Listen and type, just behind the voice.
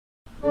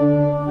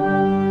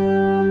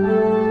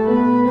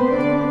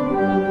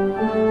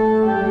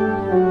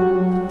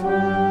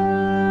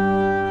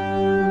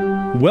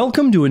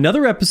Welcome to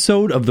another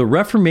episode of the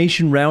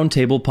Reformation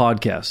Roundtable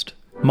podcast.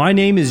 My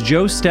name is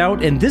Joe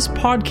Stout, and this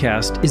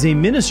podcast is a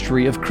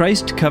ministry of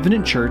Christ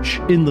Covenant Church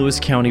in Lewis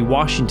County,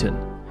 Washington.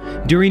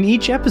 During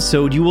each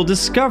episode, you will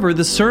discover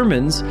the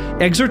sermons,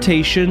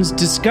 exhortations,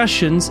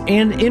 discussions,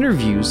 and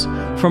interviews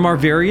from our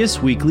various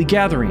weekly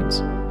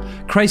gatherings.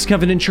 Christ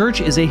Covenant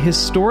Church is a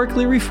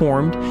historically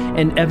reformed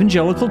and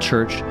evangelical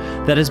church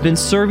that has been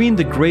serving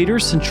the greater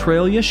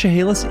Centralia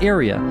Chehalis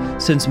area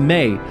since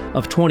May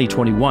of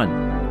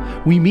 2021.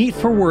 We meet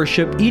for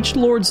worship each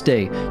Lord's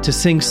Day to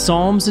sing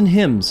psalms and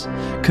hymns,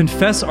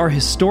 confess our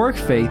historic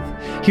faith,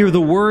 hear the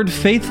word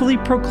faithfully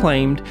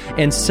proclaimed,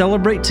 and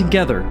celebrate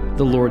together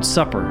the Lord's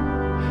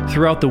Supper.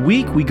 Throughout the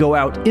week, we go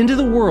out into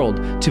the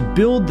world to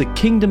build the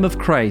kingdom of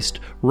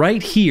Christ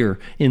right here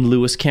in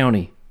Lewis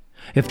County.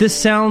 If this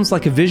sounds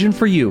like a vision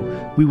for you,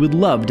 we would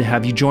love to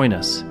have you join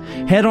us.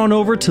 Head on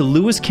over to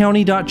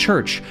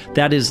lewiscounty.church,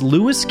 that is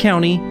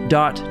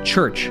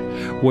lewiscounty.church,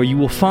 where you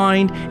will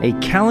find a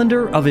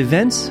calendar of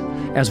events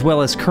as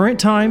well as current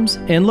times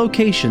and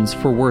locations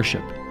for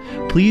worship.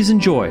 Please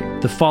enjoy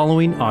the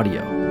following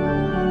audio.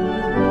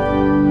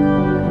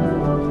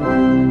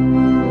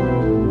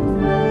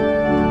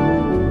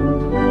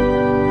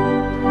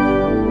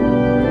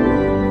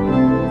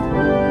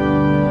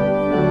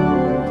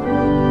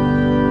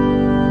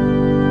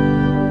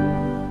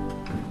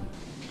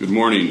 Good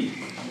morning.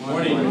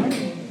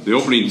 The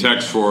opening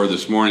text for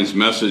this morning's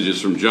message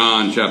is from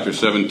John chapter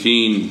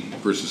 17,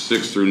 verses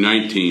 6 through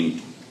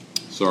 19.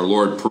 It's our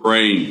Lord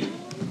praying.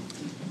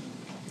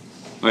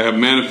 I have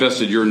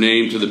manifested your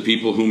name to the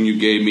people whom you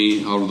gave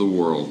me out of the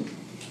world.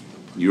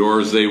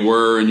 Yours they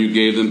were, and you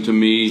gave them to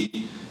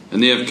me,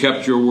 and they have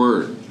kept your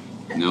word.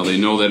 Now they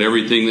know that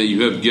everything that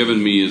you have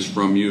given me is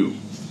from you.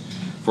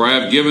 For I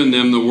have given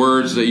them the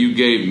words that you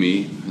gave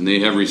me, and they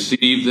have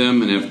received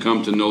them and have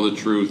come to know the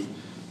truth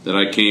that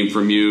I came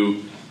from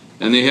you,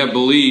 and they have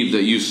believed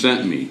that you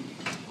sent me.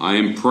 I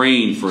am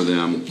praying for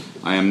them.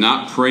 I am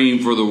not praying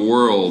for the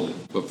world,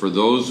 but for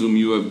those whom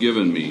you have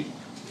given me,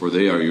 for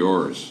they are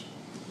yours.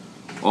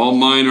 All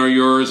mine are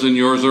yours, and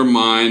yours are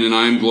mine, and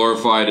I am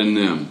glorified in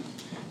them.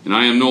 And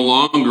I am no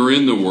longer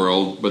in the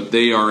world, but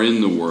they are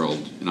in the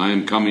world, and I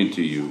am coming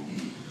to you.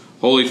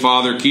 Holy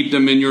Father, keep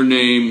them in your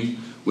name,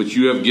 which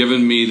you have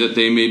given me, that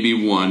they may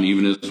be one,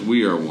 even as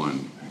we are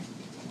one.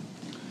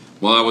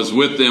 While I was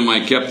with them,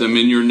 I kept them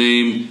in your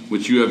name,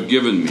 which you have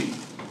given me.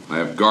 I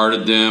have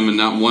guarded them, and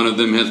not one of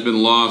them has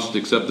been lost,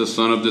 except the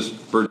son of this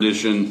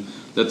perdition,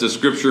 that the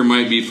scripture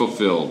might be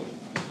fulfilled.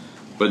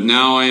 But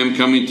now I am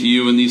coming to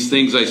you, and these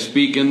things I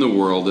speak in the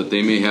world, that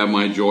they may have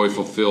my joy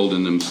fulfilled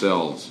in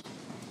themselves.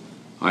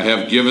 I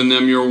have given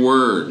them your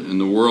word,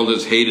 and the world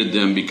has hated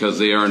them, because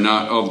they are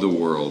not of the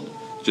world,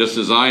 just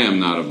as I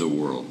am not of the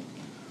world.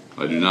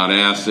 I do not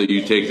ask that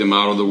you take them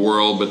out of the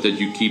world, but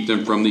that you keep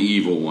them from the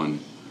evil one.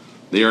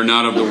 They are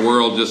not of the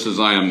world, just as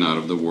I am not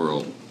of the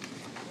world.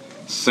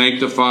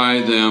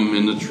 Sanctify them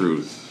in the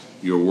truth.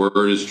 Your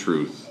word is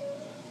truth.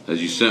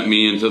 As you sent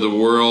me into the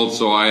world,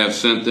 so I have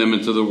sent them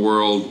into the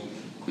world.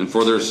 And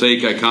for their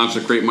sake I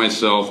consecrate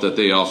myself, that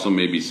they also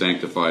may be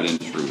sanctified in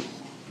truth.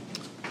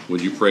 Would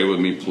you pray with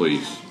me,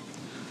 please?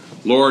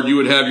 Lord, you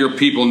would have your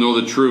people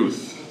know the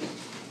truth.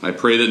 I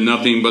pray that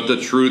nothing but the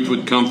truth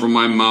would come from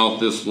my mouth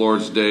this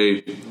Lord's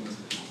Day.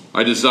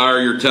 I desire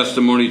your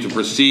testimony to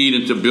proceed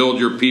and to build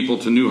your people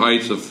to new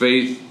heights of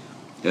faith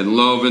and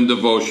love and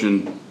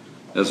devotion,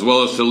 as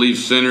well as to leave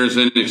sinners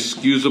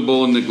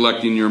inexcusable in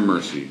neglecting your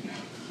mercy.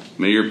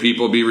 May your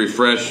people be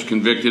refreshed,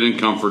 convicted, and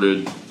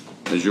comforted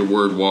as your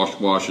word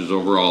washes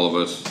over all of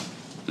us.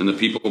 And the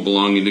people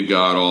belonging to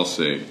God all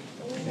say,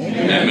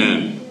 Amen.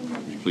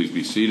 Amen. Please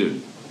be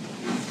seated.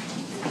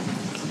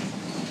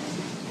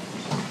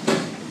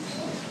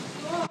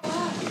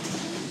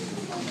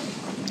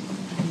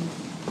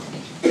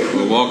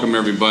 Welcome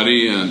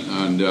everybody,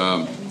 and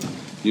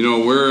you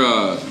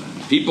know,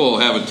 people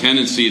have a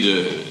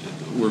tendency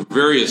we're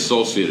very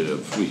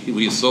associative.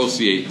 We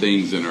associate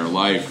things in our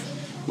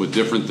life with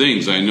different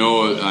things. I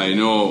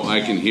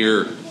can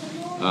hear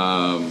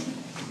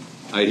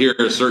I hear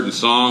a certain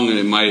song and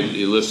it might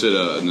elicit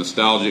a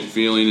nostalgic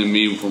feeling in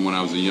me from when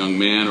I was a young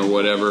man or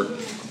whatever.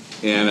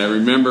 And I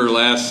remember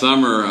last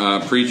summer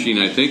preaching,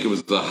 I think it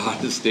was the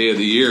hottest day of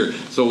the year.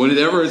 So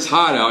whenever it's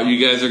hot out,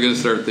 you guys are going to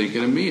start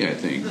thinking of me, I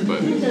think.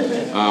 But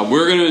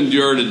we're going to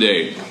endure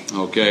today,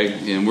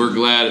 okay? And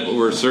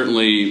we're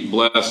certainly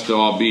blessed to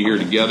all be here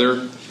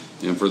together.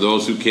 And for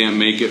those who can't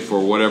make it for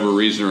whatever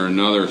reason or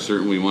another,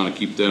 certainly we want to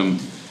keep them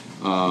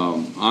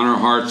on our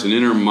hearts and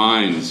in our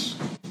minds.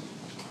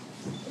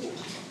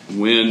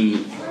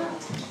 When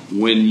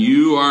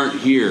you aren't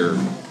here,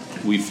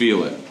 we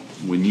feel it.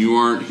 When you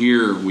aren't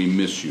here, we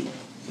miss you.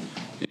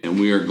 And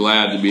we are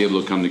glad to be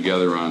able to come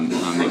together on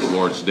these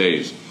Lord's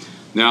days.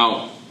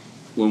 Now,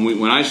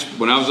 when I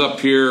was up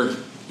here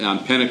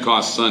on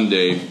Pentecost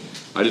Sunday,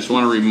 I just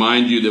want to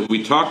remind you that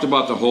we talked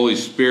about the Holy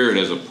Spirit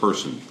as a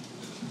person.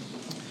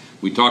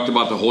 We talked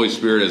about the Holy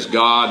Spirit as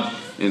God,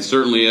 and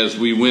certainly as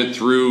we went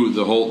through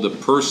the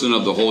person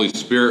of the Holy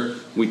Spirit, Spirit,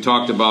 we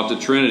talked about the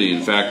Trinity.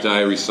 In fact,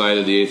 I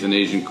recited the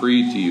Athanasian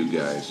Creed to you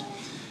guys.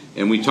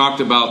 And we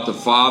talked about the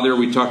Father.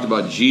 We talked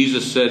about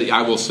Jesus said,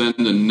 I will send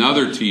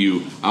another to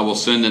you. I will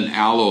send an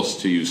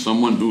allos to you,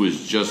 someone who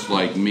is just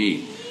like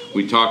me.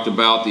 We talked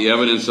about the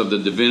evidence of the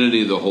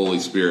divinity of the Holy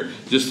Spirit.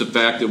 Just the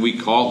fact that we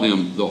call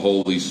him the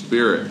Holy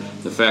Spirit.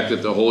 The fact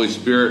that the Holy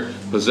Spirit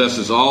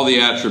possesses all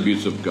the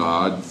attributes of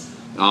God.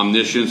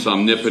 Omniscience,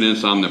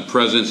 omnipotence,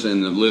 omnipresence,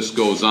 and the list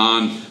goes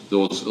on.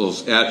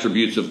 Those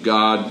attributes of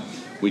God.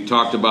 We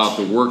talked about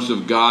the works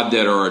of God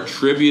that are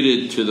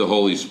attributed to the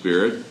Holy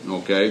Spirit.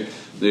 Okay.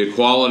 The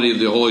equality of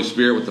the Holy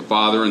Spirit with the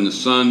Father and the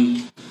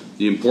Son,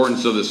 the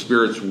importance of the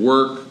Spirit's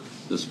work,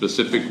 the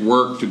specific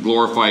work to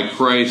glorify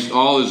Christ.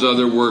 All his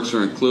other works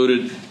are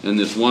included in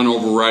this one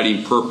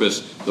overriding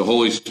purpose. The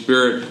Holy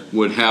Spirit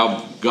would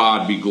have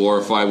God be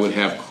glorified, would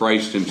have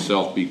Christ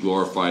himself be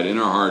glorified in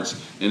our hearts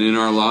and in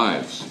our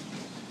lives.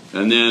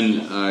 And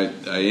then I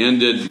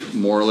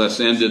more or less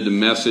ended the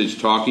message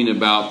talking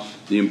about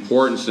the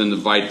importance and the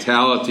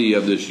vitality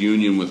of this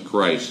union with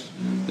Christ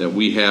that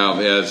we have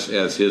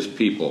as his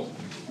people.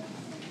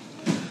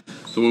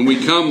 So when we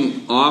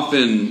think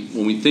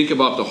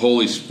about the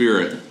Holy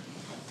Spirit,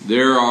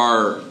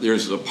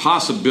 there's a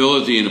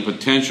possibility and a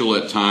potential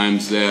at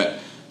times that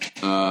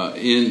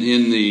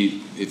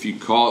if you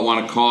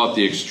want to call it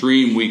the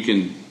extreme,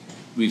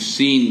 we've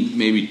seen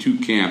maybe two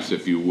camps,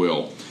 if you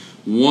will.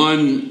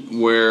 One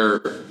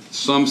where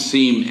some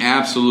seem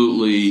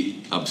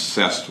absolutely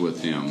obsessed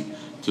with him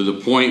to the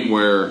point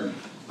where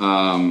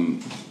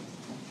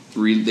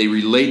they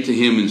relate to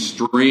him in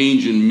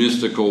strange and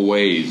mystical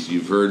ways.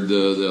 You've heard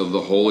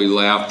the holy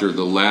laughter,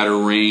 the latter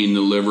rain,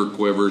 the liver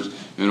quivers,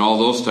 and all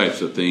those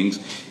types of things.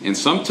 And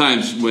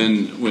sometimes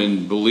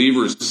when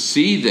believers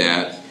see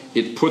that,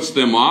 it puts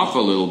them off a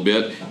little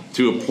bit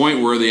to a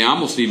point where they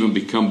almost even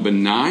become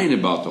benign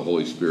about the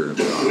Holy Spirit of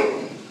God.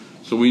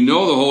 So we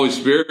know the Holy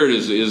Spirit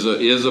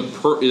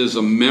is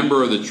a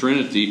member of the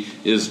Trinity,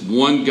 is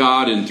one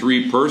God in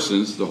three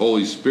persons, the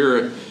Holy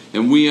Spirit.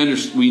 And we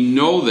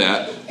know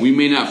that. We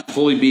may not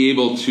fully be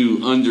able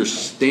to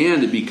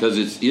understand it because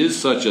it is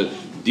such a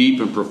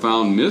deep and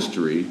profound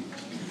mystery.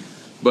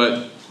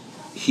 But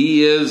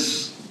He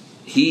is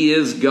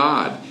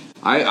God.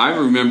 I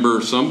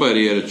remember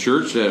somebody at a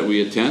church that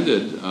we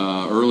attended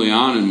early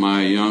on in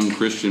my young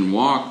Christian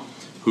walk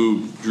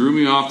who drew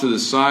me off to the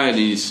side and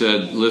he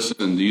said,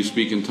 "Listen, do you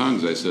speak in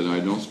tongues?" I said,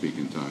 "I don't speak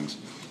in tongues."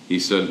 He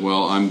said,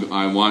 "Well,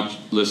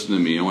 listen to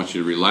me. I want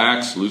you to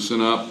relax, loosen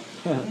up.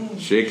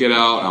 Shake it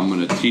out. I'm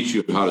going to teach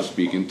you how to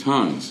speak in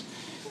tongues."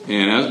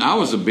 And I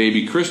was a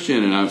baby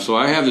Christian, and so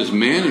I have this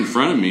man in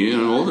front of me,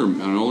 an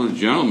older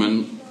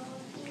gentleman,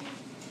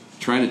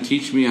 trying to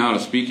teach me how to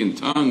speak in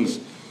tongues,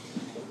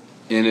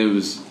 and it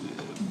was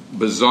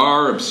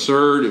bizarre,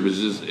 absurd. It was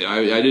just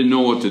I didn't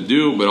know what to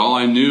do, but all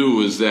I knew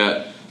was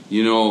that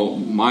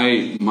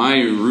my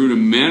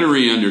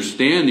rudimentary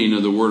understanding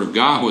of the Word of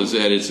God was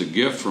that it's a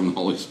gift from the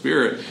Holy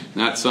Spirit,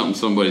 not something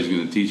somebody's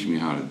going to teach me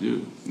how to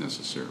do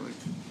necessarily.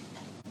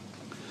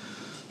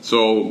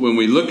 So when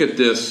we look at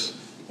this,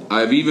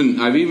 I've even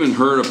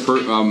heard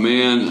a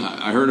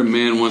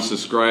man once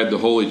describe the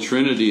Holy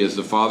Trinity as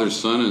the Father,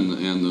 Son,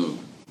 and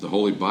the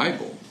Holy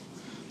Bible.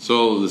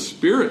 So the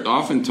Spirit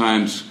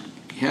oftentimes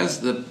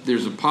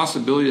there's a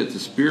possibility that the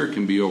Spirit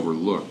can be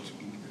overlooked.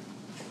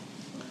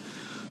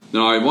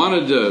 Now I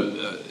wanted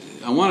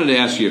to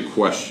ask you a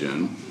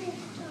question.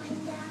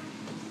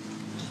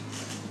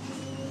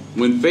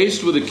 When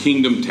faced with a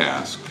kingdom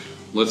task,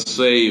 let's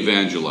say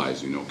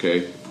evangelizing,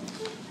 okay?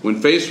 When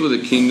faced with a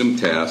kingdom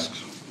task,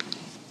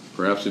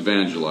 perhaps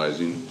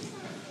evangelizing,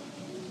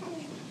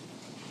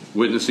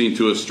 witnessing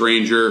to a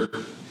stranger,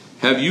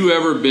 have you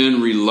ever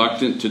been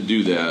reluctant to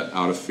do that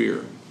out of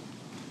fear?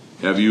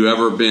 Have you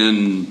ever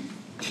been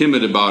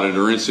timid about it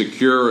or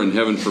insecure and,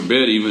 heaven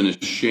forbid, even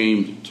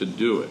ashamed to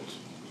do it?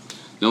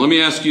 Now let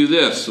me ask you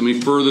this. Let me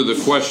further the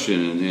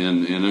question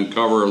and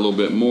uncover a little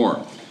bit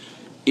more.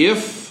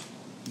 If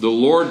the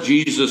Lord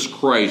Jesus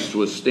Christ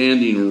was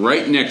standing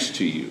right next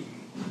to you,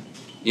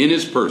 in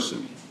his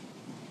person,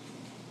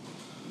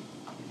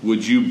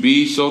 would you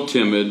be so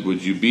timid?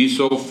 Would you be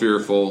so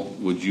fearful?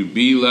 Would you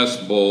be less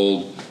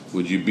bold?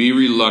 Would you be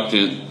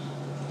reluctant?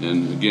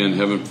 And again,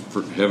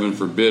 heaven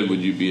forbid,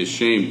 would you be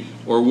ashamed?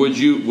 Or would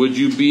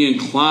you be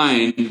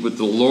inclined with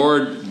the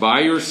Lord by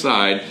your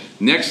side,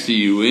 next to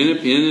you, in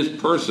his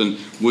person?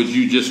 Would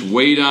you just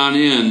wade on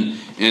in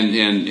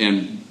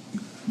and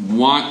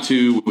want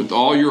to, with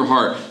all your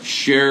heart,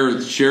 share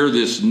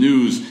this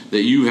news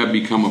that you have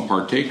become a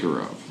partaker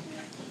of?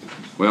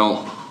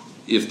 Well,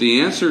 if the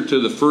answer to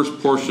the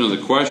first portion of the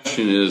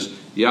question is,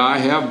 yeah, I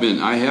have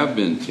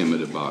been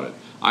timid about it.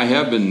 I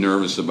have been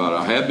nervous about it.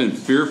 I have been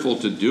fearful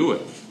to do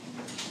it.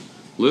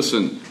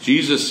 Listen,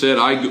 Jesus said,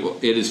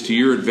 it is to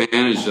your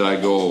advantage that I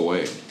go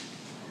away.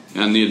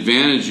 And the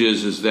advantage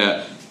is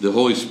that the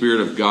Holy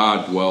Spirit of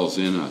God dwells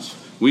in us.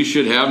 We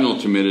should have no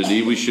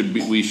timidity. We should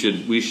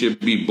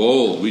be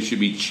bold. We should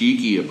be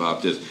cheeky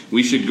about this.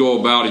 We should go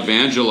about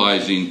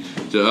evangelizing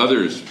to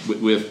others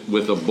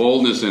with a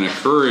boldness and a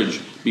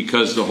courage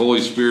because the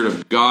Holy Spirit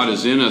of God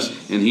is in us,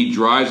 and He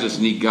drives us,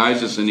 and He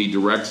guides us, and He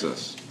directs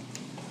us.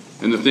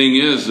 And the thing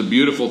is, the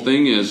beautiful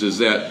thing is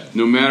that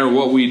no matter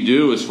what we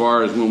do as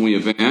far as when we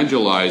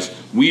evangelize,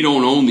 we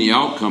don't own the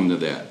outcome to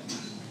that.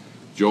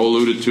 Joe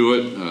alluded to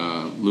it.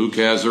 Luke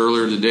has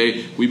earlier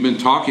today. We've been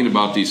talking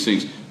about these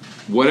things.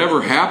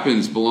 Whatever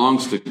happens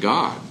belongs to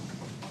God.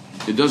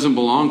 It doesn't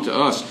belong to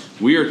us.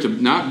 We are to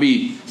not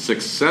be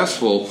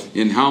successful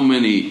in how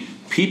many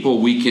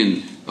people we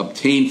can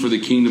obtain for the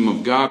kingdom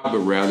of God, but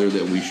rather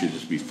that we should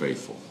just be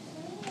faithful.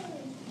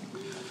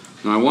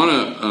 Now, I want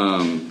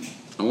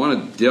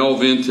to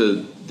delve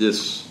into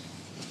this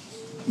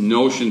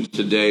notion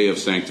today of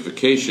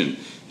sanctification.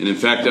 And in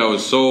fact, I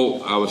was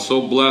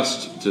so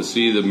blessed to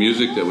see the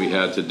music that we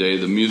had today,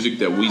 the music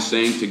that we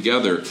sang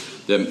together,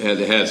 that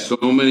had so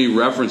many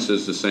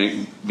references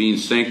to being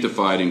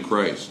sanctified in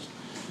Christ,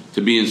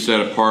 to being set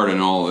apart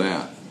and all of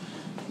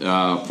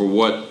that. For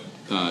what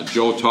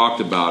Joe talked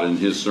about in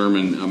his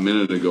sermon a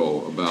minute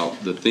ago,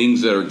 about the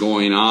things that are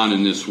going on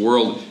in this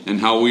world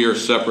and how we are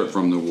separate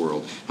from the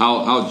world.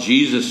 How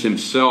Jesus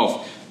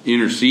himself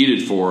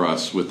interceded for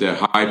us with that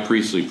high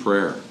priestly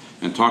prayer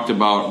and talked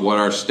about what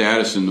our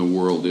status in the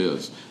world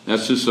is.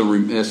 That's just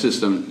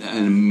an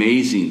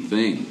amazing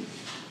thing.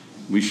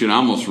 We should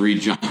almost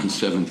read John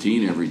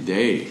 17 every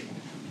day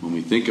when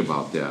we think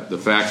about that. The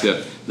fact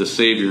that the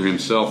Savior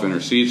himself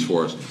intercedes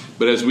for us.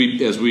 But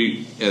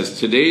as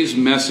today's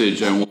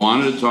message, I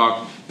wanted to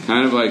talk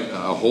kind of like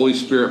a Holy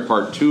Spirit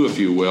part 2, if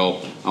you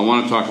will. I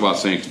want to talk about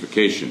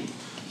sanctification.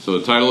 So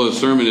the title of the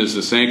sermon is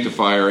The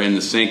Sanctifier and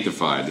the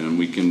Sanctified, and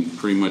we can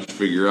pretty much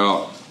figure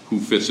out who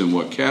fits in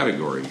what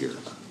category here.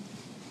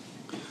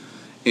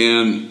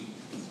 And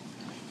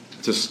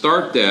to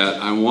start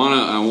that, I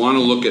want to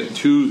look at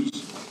two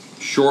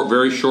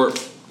very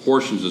short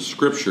portions of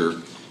Scripture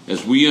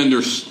as we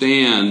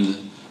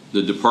understand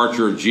the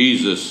departure of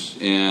Jesus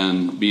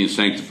and being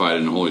sanctified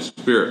in the Holy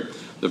Spirit.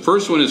 The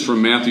first one is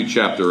from Matthew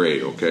chapter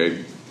 8, okay?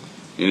 And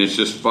it's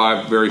just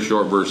 5 very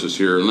short verses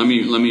here. Let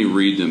me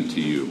read them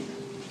to you.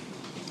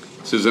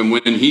 It says, "And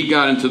when he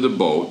got into the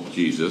boat,"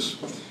 Jesus,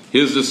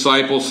 "his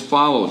disciples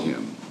followed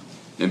him.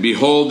 And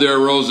behold, there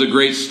arose a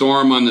great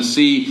storm on the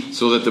sea,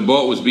 so that the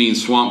boat was being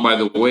swamped by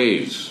the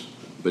waves.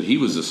 But he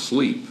was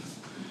asleep.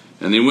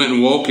 And they went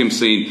and woke him,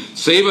 saying,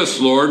 'Save us,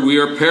 Lord, we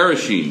are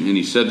perishing.' And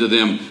he said to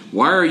them,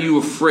 'Why are you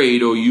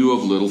afraid, O you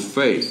of little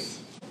faith?'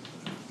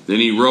 Then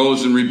he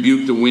rose and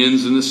rebuked the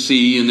winds and the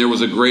sea, and there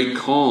was a great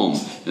calm.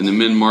 And the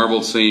men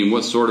marveled, saying,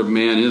 'What sort of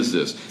man is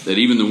this, that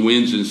even the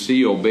winds and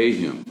sea obey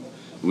him?'"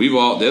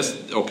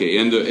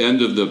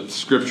 End of the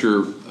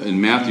scripture in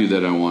Matthew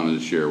that I wanted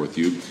to share with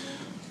you.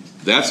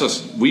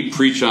 We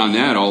preach on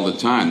that all the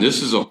time.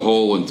 This is a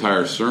whole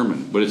entire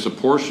sermon, but it's a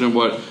portion of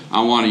what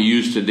I want to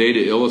use today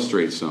to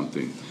illustrate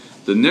something.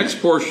 The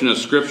next portion of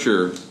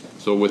Scripture,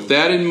 so with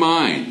that in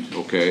mind,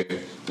 okay,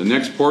 the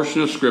next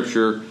portion of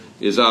Scripture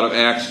is out of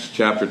Acts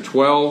chapter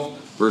 12,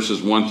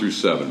 verses 1 through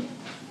 7.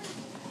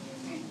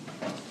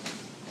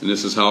 And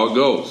this is how it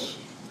goes.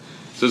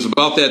 It says,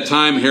 "About that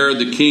time Herod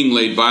the king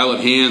laid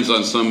violent hands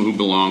on some who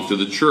belonged to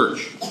the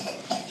church.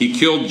 He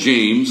killed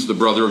James, the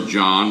brother of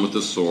John, with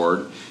a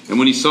sword. And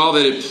when he saw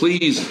that it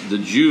pleased the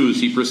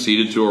Jews, he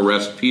proceeded to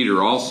arrest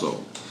Peter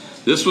also.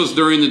 This was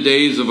during the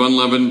days of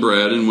unleavened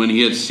bread, and when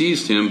he had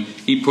seized him,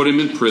 he put him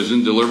in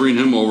prison, delivering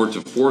him over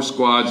to 4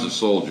 squads of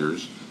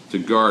soldiers to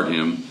guard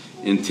him,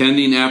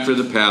 intending after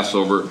the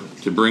Passover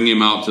to bring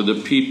him out to the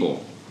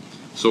people.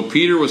 So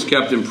Peter was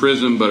kept in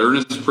prison, but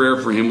earnest prayer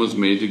for him was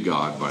made to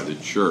God by the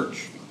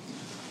church."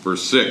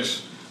 Verse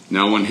 6,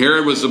 "Now when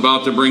Herod was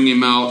about to bring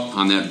him out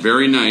on that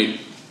very night,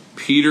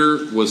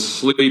 Peter was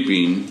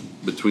sleeping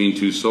between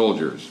 2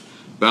 soldiers,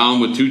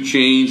 bound with 2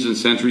 chains, and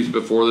sentries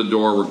before the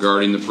door were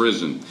guarding the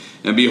prison.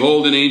 And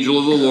behold, an angel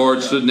of the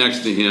Lord stood next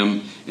to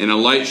him, and a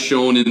light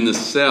shone in the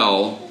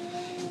cell.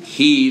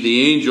 He,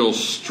 the angel,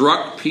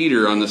 struck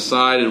Peter on the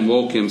side and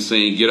woke him,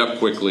 saying, 'Get up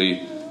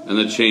quickly,' and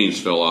the chains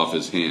fell off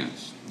his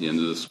hands." The end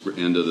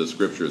of the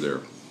scripture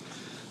there.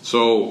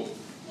 So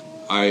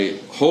I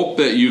hope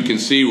that you can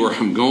see where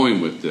I'm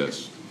going with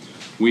this.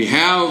 We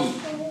have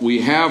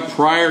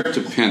prior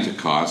to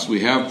Pentecost,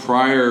 we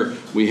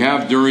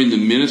have during the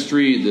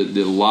ministry,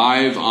 the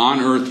live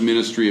on earth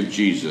ministry of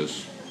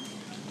Jesus,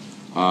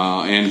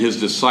 and his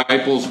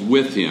disciples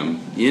with him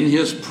in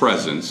his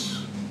presence,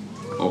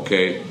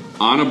 okay,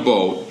 on a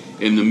boat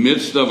in the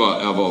midst of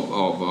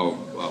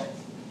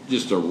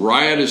just a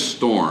riotous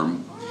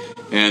storm,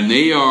 and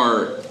they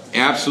are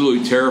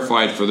absolutely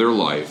terrified for their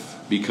life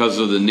because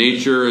of the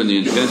nature and the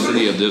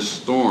intensity of this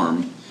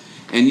storm.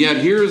 And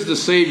yet here is the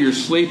Savior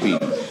sleeping.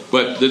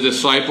 But the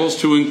disciples,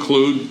 to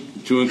include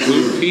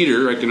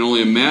Peter, I can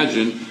only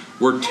imagine,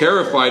 were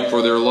terrified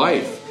for their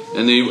life.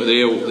 And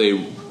they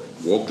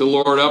woke the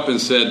Lord up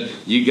and said,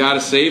 "You got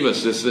to save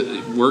us.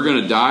 We're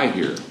going to die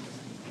here."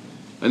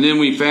 And then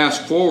we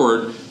fast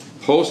forward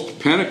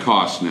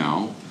post-Pentecost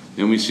now,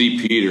 and we see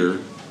Peter.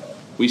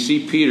 We see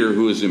Peter,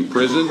 who is in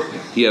prison.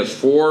 He has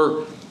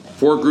four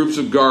groups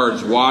of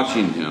guards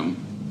watching him.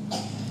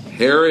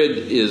 Herod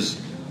is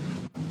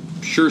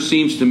sure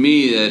seems to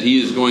me that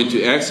he is going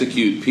to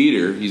execute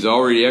Peter. He's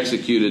already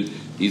executed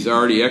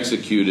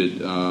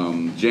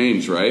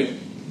James, right?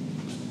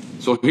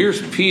 So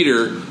here's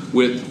Peter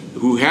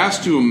who has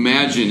to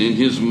imagine in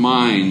his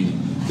mind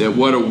that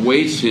what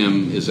awaits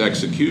him is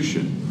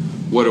execution.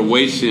 What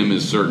awaits him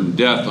is certain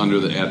death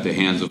at the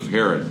hands of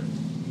Herod.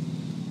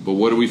 But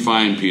what do we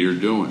find Peter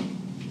doing?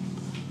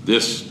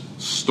 This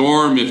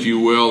storm, if you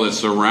will, that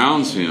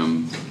surrounds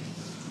him,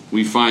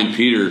 we find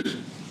Peter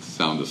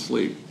sound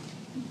asleep.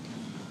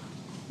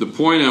 The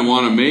point I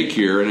want to make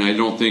here, and I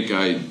don't think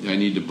I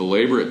need to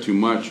belabor it too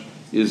much,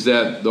 is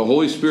that the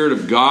Holy Spirit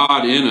of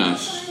God in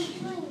us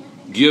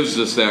gives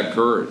us that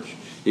courage.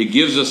 It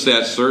gives us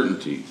that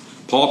certainty.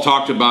 Paul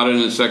talked about it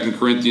in 2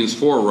 Corinthians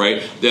 4,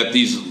 right? That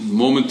these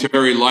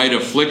momentary light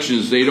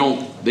afflictions, they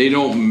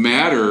don't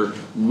matter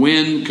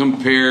when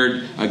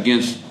compared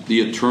against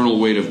the eternal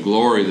weight of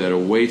glory that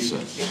awaits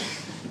us.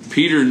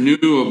 Peter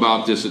knew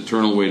about this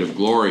eternal weight of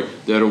glory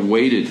that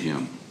awaited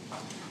him.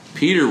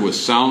 Peter was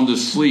sound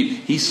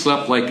asleep. He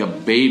slept like a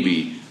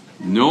baby,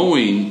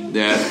 knowing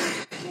that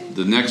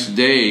the next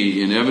day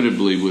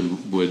inevitably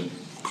would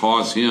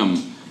cause him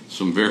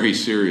some very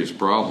serious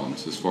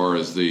problems as far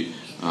as the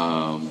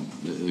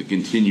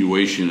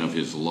continuation of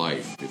his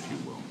life, if you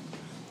will.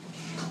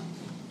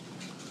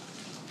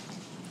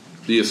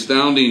 The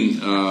astounding,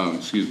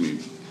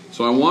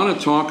 So I want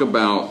to talk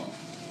about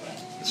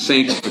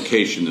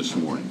sanctification this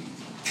morning.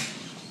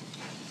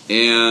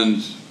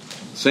 And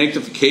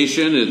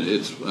sanctification,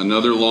 it's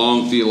another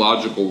long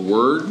theological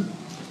word.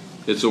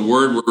 It's a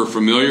word we're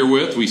familiar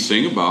with, we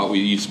sing about.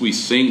 We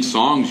sing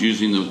songs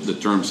using the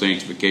term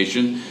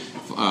sanctification.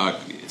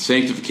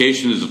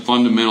 Sanctification is a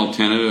fundamental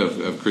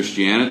tenet of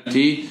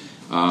Christianity.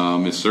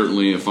 It's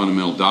certainly a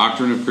fundamental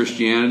doctrine of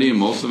Christianity, and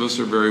most of us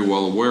are very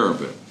well aware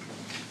of it.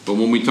 But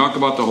when we talk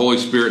about the Holy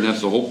Spirit, and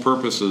that's the whole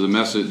purpose of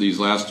these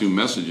last two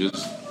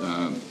messages,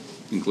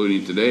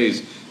 including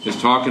today's, is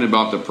talking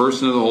about the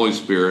person of the Holy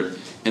Spirit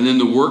and then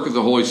the work of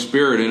the Holy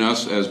Spirit in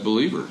us as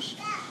believers.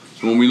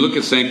 So when we look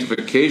at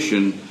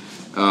sanctification,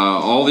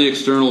 all the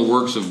external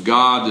works of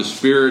God, the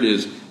Spirit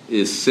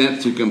is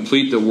sent to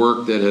complete the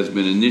work that has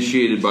been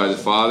initiated by the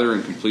Father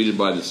and completed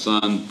by the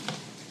Son.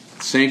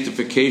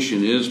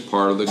 Sanctification is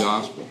part of the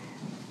gospel.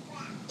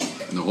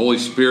 And the Holy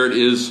Spirit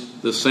is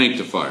the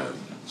sanctifier.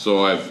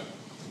 So I've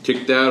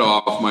ticked that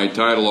off my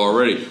title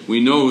already. We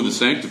know who the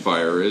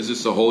sanctifier is.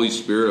 It's the Holy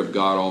Spirit of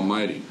God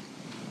Almighty.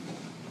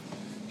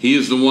 He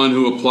is the one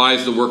who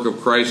applies the work of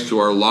Christ to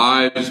our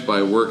lives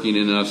by working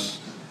in us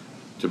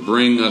to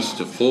bring us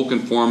to full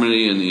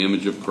conformity in the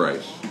image of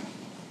Christ.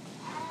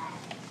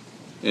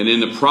 And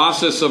in the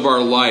process of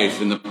our life,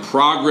 in the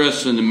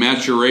progress and the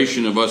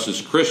maturation of us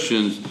as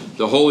Christians,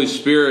 the Holy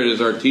Spirit is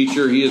our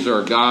teacher, He is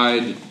our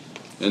guide,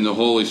 and the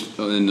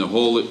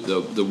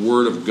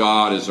Word of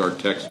God is our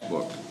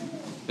textbook.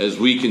 As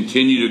we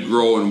continue to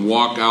grow and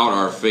walk out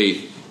our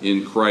faith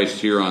in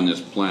Christ here on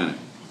this planet.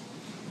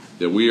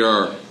 That we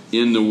are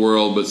in the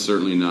world, but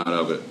certainly not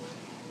of it.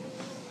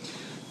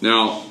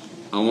 Now,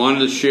 I want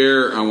to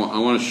share,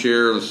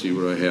 let's see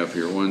what I have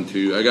here.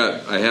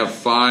 I have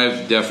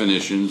 5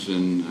 definitions,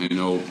 and I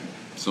know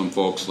some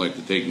folks like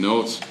to take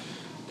notes,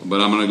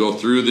 but I'm going to go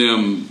through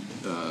them.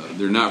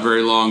 They're not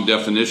very long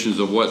definitions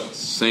of what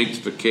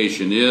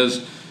sanctification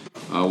is.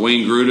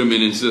 Wayne Grudem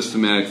in his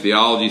systematic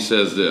theology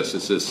says this.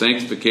 It says,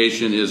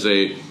 sanctification is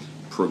a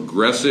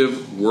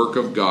progressive work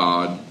of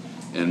God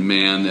and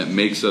man that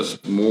makes us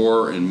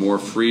more and more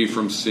free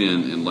from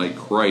sin and like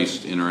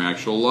Christ in our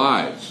actual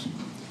lives.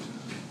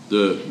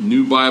 The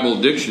New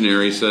Bible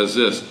Dictionary says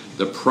this: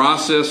 the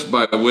process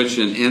by which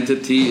an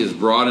entity is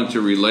brought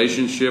into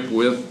relationship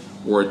with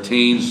or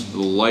attains the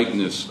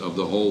likeness of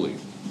the holy.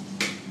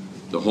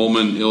 The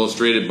Holman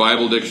Illustrated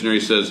Bible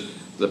Dictionary says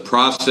the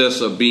process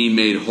of being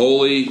made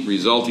holy,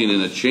 resulting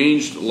in a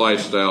changed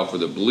lifestyle for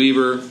the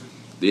believer,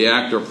 the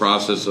act or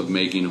process of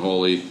making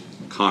holy,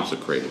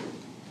 consecrated.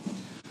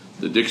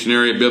 The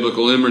Dictionary of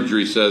Biblical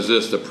Imagery says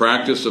this: the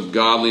practice of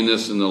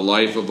godliness in the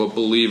life of a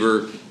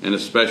believer, and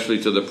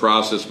especially to the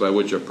process by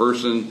which a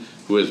person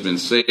who has been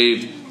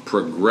saved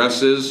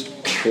progresses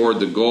toward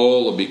the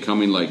goal of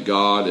becoming like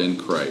God and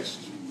Christ.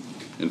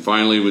 And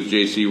finally, with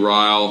J.C.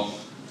 Ryle,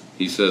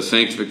 he says,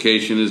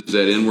 sanctification is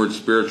that inward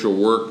spiritual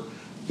work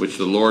which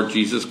the Lord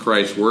Jesus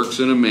Christ works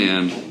in a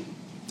man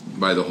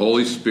by the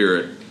Holy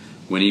Spirit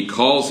when He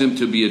calls him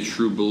to be a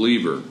true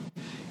believer.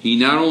 He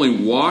not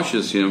only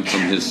washes him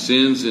from his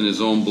sins in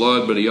His own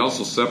blood, but He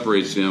also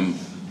separates him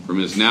from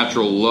his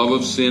natural love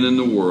of sin in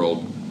the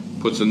world,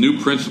 puts a new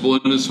principle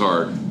in his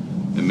heart,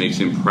 and makes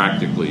him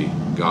practically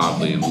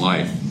godly in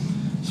life.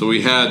 So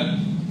we had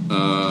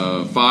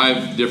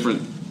 5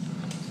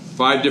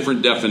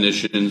 different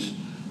definitions.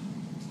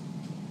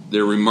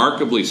 They're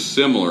remarkably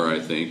similar, I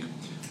think,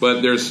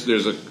 but there's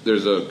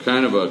a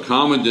kind of a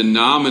common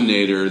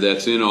denominator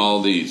that's in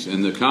all these,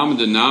 and the common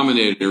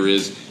denominator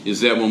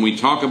is that when we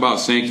talk about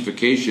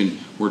sanctification,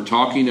 we're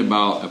talking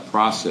about a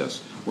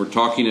process. We're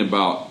talking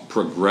about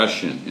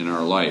progression in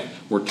our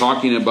life. We're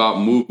talking about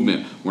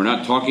movement. We're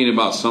not talking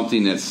about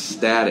something that's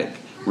static.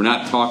 We're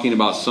not talking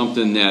about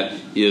something that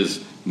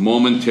is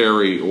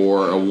momentary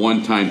or a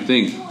one-time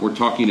thing. We're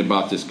talking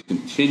about this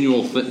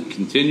continual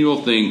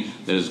thing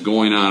that is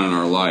going on in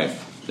our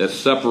life that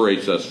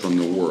separates us from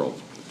the world.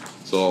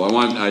 So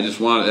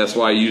that's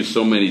why I use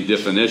so many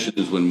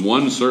definitions when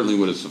one certainly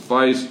would have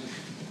sufficed,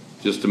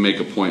 just to make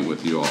a point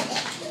with you all.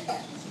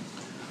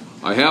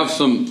 I have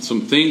some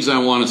things I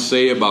want to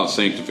say about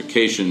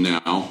sanctification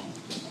now,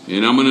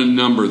 and I'm going to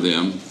number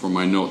them for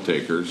my note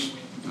takers,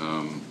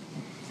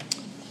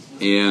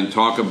 and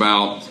talk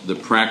about the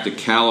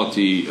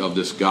practicality of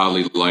this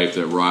godly life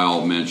that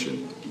Ryle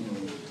mentioned.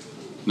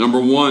 Number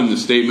one, the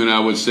statement I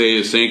would say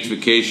is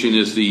sanctification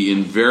is the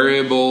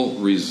invariable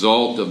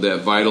result of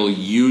that vital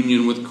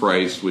union with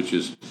Christ,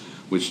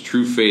 which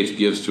true faith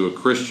gives to a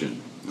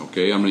Christian.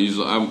 Okay, I'm going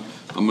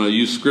to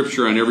use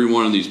scripture on every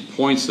one of these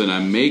points that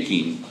I'm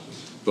making.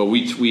 But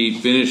we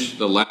finished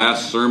the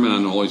last sermon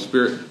on the Holy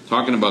Spirit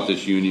talking about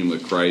this union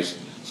with Christ.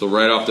 So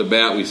right off the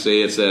bat, we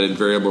say it's that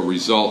invariable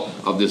result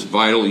of this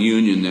vital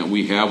union that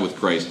we have with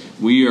Christ.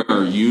 We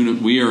are in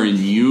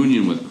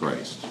union with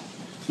Christ.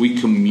 We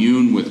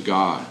commune with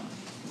God.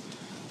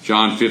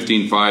 John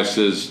 15:5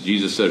 says,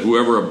 Jesus said,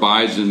 "Whoever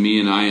abides in me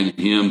and I in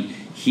him,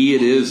 he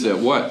it is that"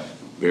 what?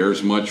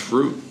 Bears much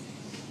fruit.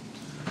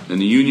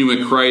 And the union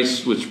with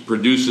Christ, which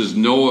produces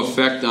no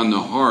effect on the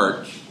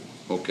heart,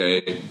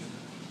 okay?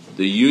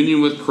 The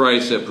union with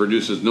Christ that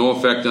produces no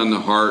effect on the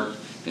heart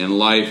and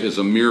life is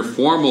a mere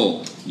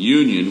formal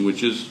union,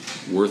 which is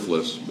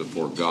worthless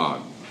before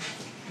God.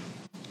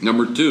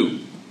 Number two,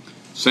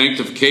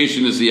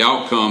 sanctification is the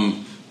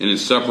outcome and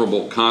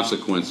inseparable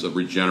consequence of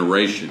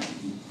regeneration.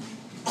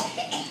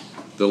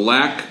 The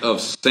lack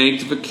of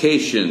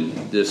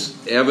sanctification, this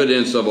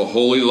evidence of a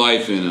holy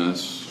life in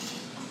us,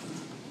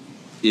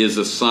 is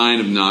a sign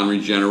of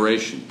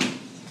non-regeneration.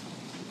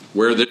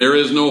 Where there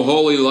is no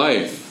holy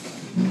life,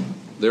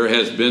 there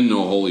has been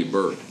no holy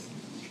birth.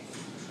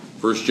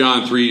 1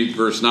 John 3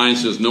 verse 9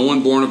 says, "No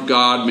one born of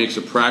God makes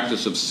a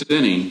practice of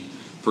sinning,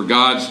 for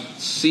God's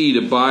seed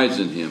abides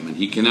in him, and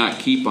he cannot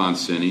keep on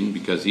sinning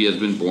because he has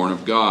been born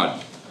of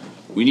God."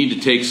 We need to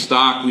take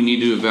stock, we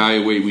need to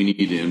evaluate, we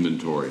need to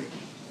inventory.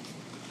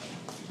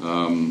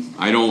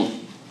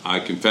 I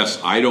confess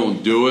I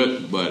don't do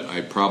it, but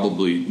I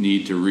probably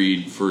need to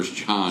read 1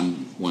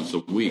 John once a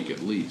week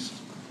at least.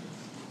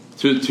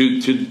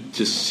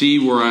 To see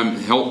where I'm,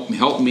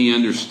 help me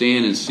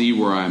understand and see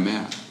where I'm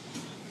at.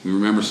 We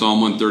remember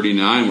Psalm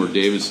 139 where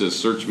David says,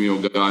 "Search me, O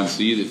God, and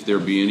see if there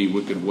be any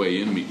wicked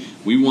way in me."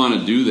 We want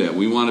to do that.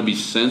 We want to be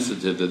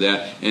sensitive to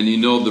that. And you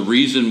know, the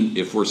reason,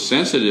 if we're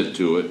sensitive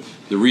to it,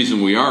 the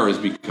reason we are is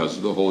because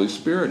of the Holy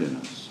Spirit in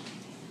us.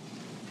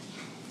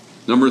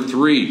 Number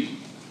three,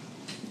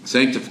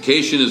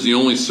 sanctification is the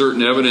only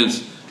certain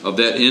evidence of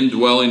that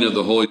indwelling of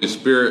the Holy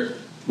Spirit,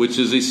 which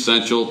is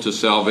essential to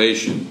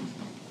salvation.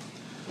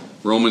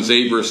 Romans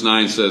 8 verse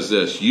 9 says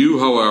this, "You,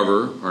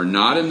 however, are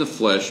not in the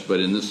flesh, but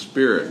in the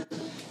Spirit,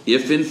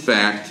 if in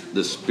fact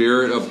the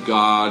Spirit of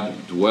God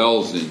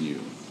dwells in you."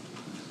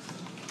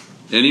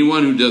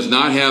 Anyone who does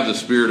not have the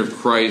Spirit of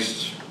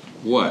Christ,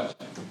 what?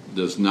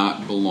 Does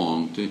not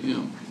belong to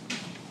him.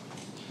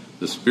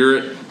 The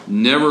Spirit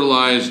never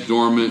lies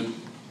dormant,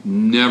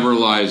 never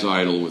lies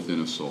idle within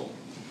a soul.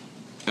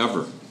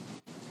 Ever.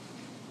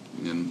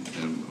 And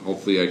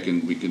hopefully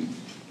we can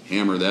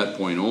hammer that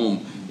point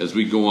home as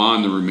we go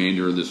on the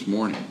remainder of this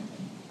morning.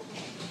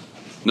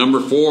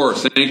 Number four,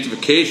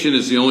 sanctification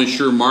is the only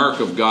sure mark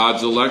of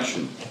God's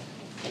election.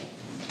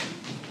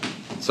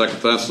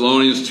 2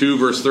 Thessalonians 2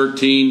 verse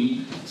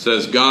 13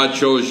 says, "God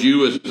chose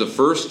you as the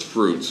first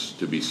fruits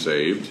to be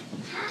saved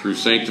through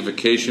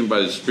sanctification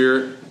by the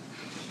Spirit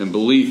and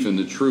belief in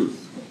the truth."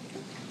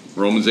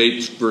 Romans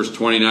 8 verse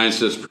 29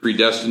 says,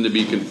 "Predestined to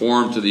be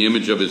conformed to the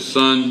image of his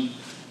Son."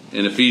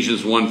 And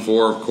Ephesians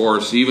 1:4, of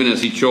course, "Even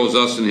as he chose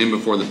us in him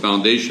before the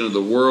foundation of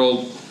the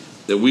world,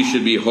 that we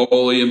should be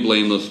holy and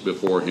blameless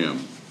before him."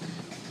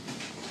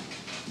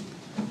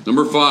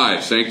 Number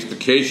five,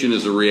 sanctification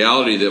is a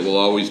reality that will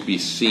always be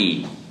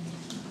seen.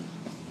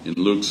 In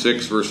Luke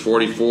 6 verse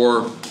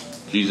 44,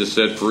 Jesus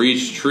said, "For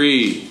each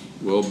tree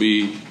will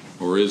be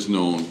or is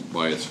known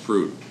by its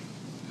fruit."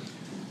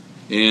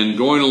 And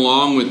going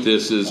along with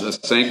this is a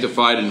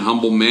sanctified and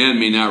humble man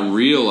may not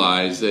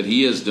realize that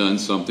he has done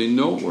something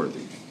noteworthy.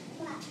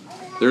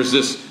 There's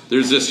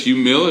this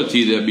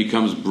humility that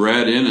becomes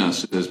bred in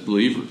us as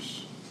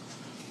believers,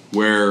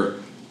 where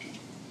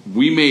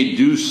we may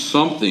do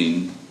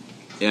something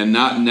and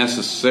not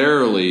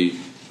necessarily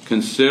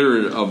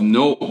consider it of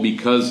note,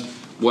 because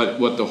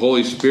what the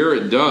Holy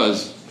Spirit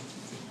does,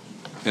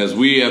 as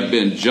we have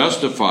been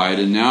justified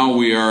and now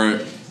we are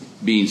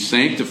being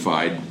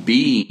sanctified,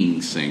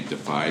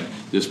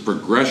 this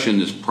progression,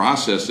 this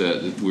process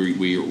that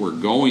we're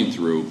going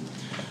through,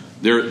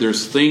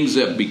 there's things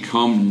that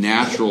become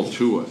natural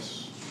to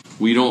us.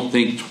 We don't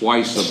think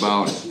twice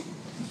about it.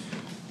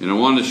 And I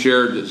wanted to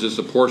share just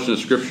a portion of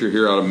scripture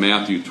here out of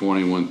Matthew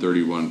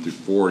 21:31 through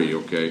 40,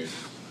 okay?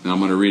 Now I'm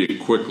going to read it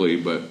quickly,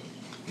 but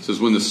it says,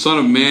 "When the Son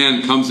of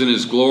Man comes in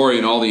his glory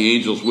and all the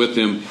angels with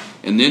him,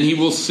 And then he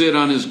will sit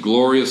on his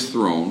glorious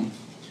throne.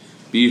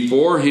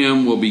 Before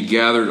him will be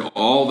gathered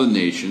all the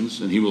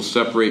nations, and he will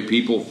separate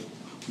people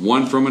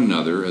one from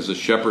another, as a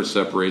shepherd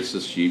separates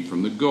the sheep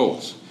from the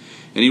goats.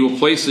 And he will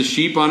place the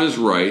sheep on his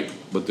right,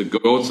 but the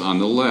goats on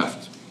the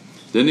left.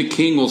 Then the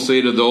king will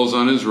say to those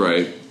on his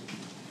right,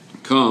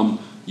 "Come,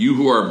 you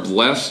who are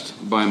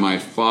blessed by my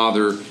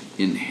Father,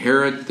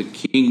 inherit the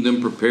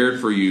kingdom prepared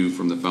for you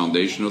from the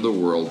foundation of the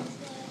world."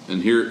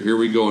 And here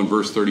we go in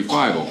verse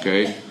 35,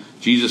 okay?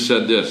 Jesus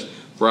said this,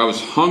 "For I was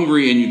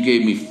hungry and you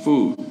gave me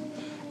food.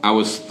 I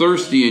was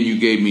thirsty and you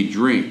gave me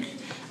drink.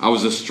 I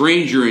was a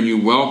stranger and you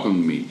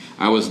welcomed me.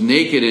 I was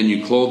naked and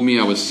you clothed me.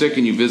 I was sick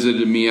and you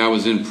visited me. I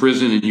was in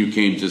prison and you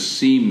came to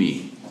see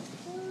me."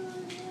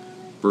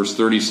 Verse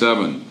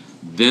 37,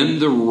 "Then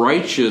the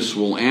righteous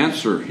will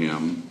answer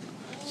him,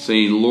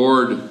 saying,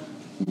 Lord,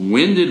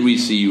 when did we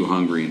see you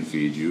hungry and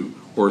feed you,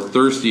 or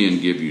thirsty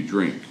and give you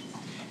drink?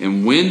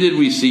 And when did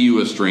we see you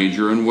a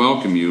stranger and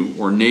welcome you,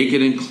 or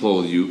naked and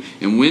clothe you?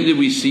 And when did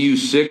we see you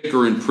sick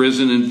or in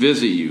prison and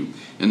visit you?"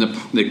 And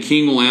the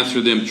king will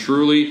answer them,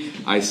 "Truly,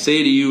 I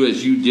say to you,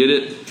 as you did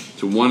it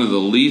to one of the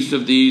least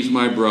of these,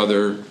 my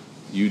brother,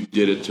 you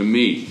did it to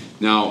me."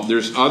 Now,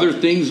 there's other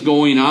things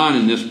going on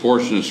in this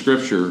portion of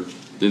Scripture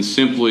than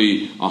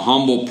simply a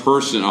humble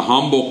person, a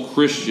humble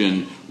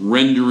Christian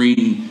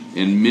rendering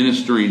and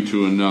ministering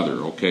to another,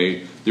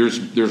 okay?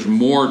 There's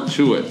more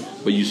to it,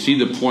 but you see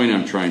the point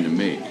I'm trying to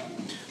make.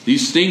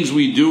 These things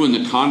we do in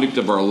the conduct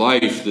of our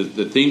life,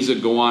 the things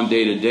that go on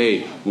day to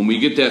day, when we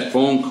get that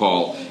phone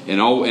call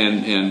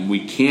and we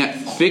can't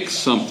fix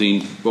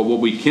something, but what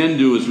we can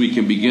do is we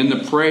can begin to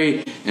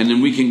pray, and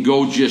then we can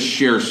go just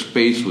share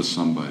space with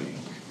somebody.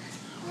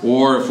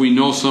 Or if we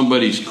know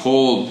somebody's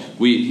cold,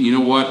 you know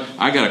what?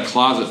 I got a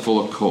closet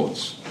full of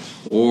coats.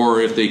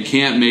 Or if they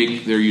can't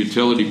make their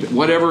utility,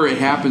 whatever it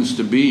happens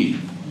to be,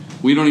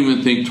 we don't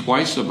even think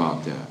twice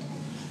about that.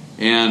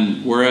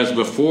 And whereas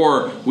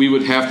before we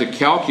would have to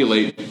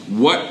calculate,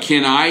 what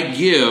can I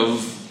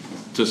give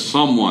to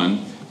someone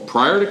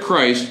prior to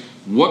Christ?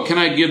 What can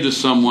I give to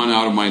someone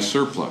out of my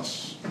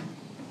surplus?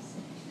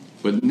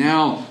 But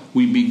now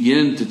we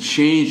begin to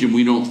change and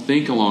we don't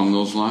think along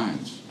those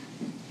lines.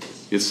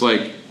 It's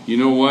like, you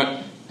know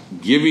what?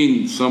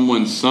 Giving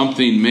someone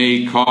something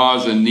may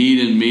cause a need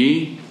in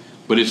me,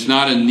 but it's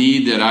not a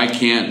need that I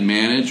can't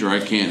manage or I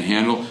can't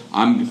handle.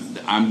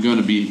 I'm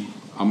going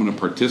to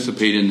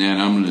participate in that.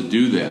 I'm going to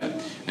do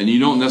that. And you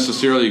don't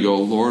necessarily go,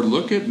 "Lord,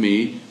 look at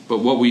me." But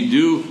what we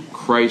do,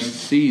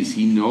 Christ sees.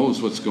 He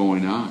knows what's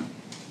going on.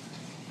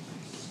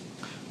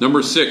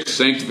 Number 6,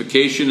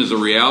 sanctification is a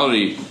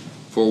reality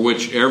for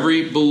which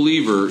every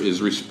believer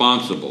is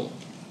responsible.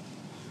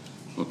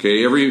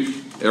 Okay,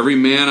 every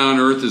man on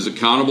earth is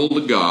accountable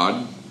to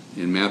God.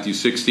 In Matthew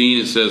 16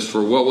 it says,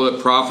 "For what will it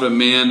profit a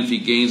man if he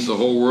gains the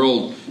whole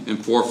world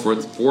and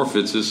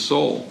forfeits his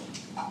soul?"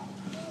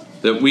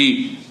 That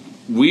we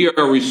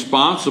are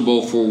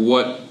responsible for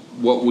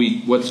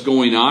what's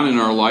going on in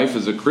our life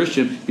as a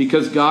Christian,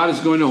 because God is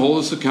going to hold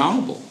us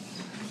accountable.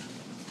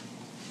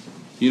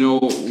 You know,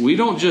 we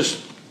don't just,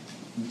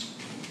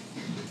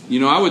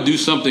 I would do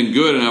something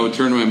good and I would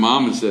turn to my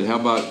mom and say, how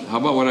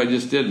about what I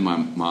just did, my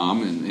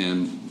mom?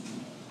 And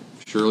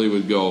Shirley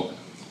would go,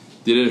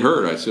 "Did it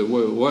hurt?" I said,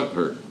 "What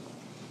hurt?"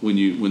 When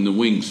the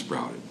wings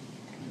sprouted.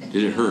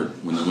 Did it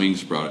hurt when the wings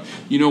sprouted?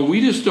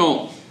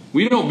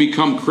 We don't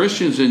become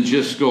Christians and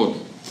just go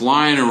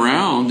flying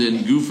around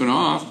and goofing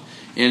off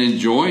and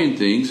enjoying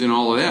things and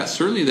all of that.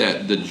 Certainly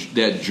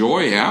that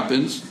joy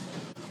happens.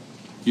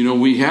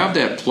 We have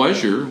that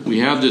pleasure. We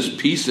have this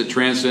peace that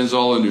transcends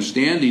all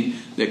understanding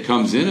that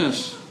comes in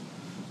us.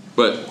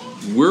 But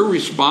we're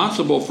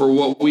responsible for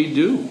what we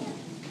do.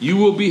 You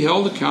will be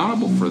held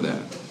accountable for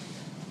that.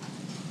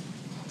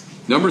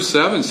 Number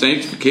 7,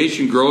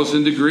 sanctification grows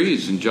in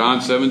degrees. In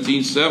John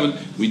 17:7,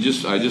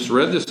 I just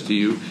read this to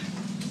you.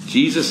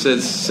 Jesus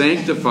said,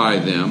 "Sanctify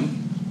them."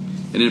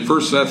 And in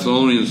 1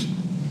 Thessalonians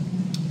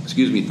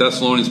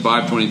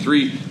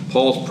 5:23,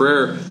 Paul's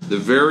prayer, "The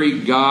very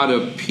God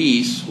of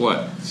peace,"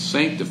 what?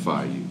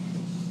 Sanctify you.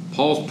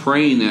 Paul's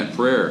praying that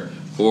prayer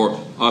for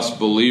us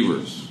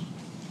believers,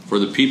 for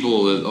the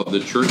people of the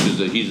churches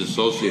that he's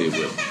associated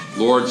with.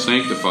 Lord,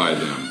 sanctify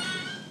them.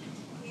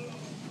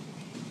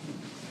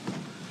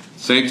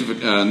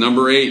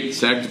 Number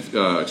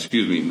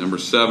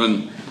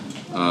 7.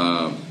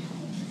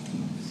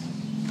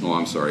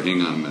 I'm sorry.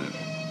 Hang on a minute.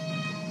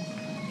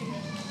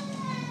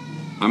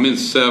 I'm in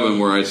 7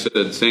 where I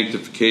said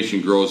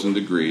sanctification grows in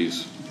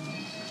degrees.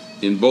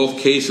 In both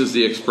cases,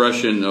 the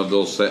expression of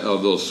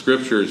those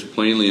scriptures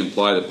plainly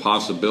imply the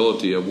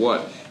possibility of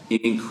what?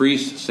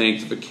 Increased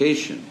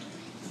sanctification.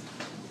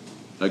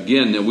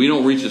 Again, that we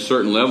don't reach a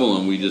certain level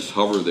and we just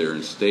hover there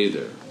and stay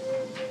there.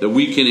 That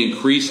we can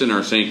increase in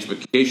our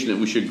sanctification, that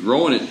we should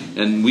grow in it,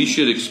 and we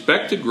should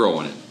expect to grow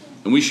in it,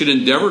 and we should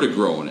endeavor to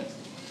grow in it.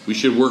 We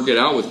should work it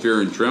out with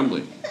fear and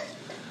trembling.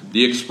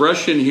 The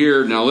expression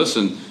here, now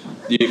listen,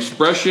 the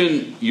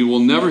expression, you will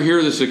never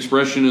hear this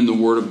expression in the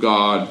Word of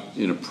God,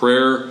 in a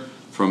prayer,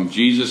 from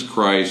Jesus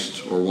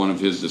Christ or one of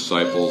his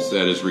disciples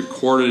that is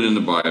recorded in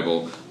the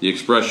Bible, the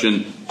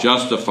expression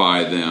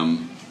justify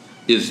them,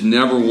 is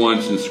never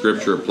once in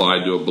Scripture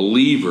applied to a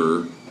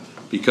believer,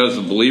 because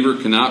the believer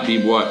cannot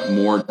be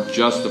more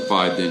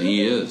justified than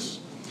he is.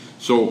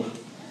 So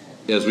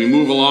as we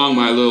move along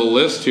my little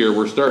list here,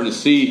 we're starting to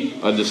see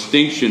a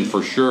distinction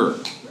for sure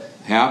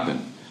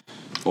happen.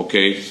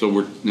 Okay,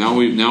 so now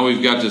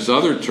we've got this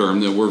other term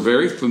that we're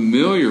very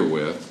familiar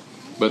with,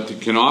 but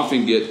that can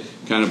often get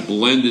kind of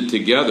blended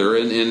together,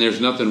 and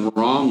there's nothing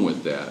wrong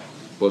with that.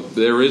 But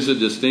there is a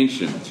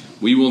distinction.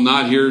 We will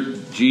not hear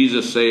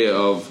Jesus say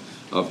of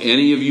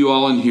any of you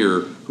all in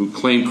here who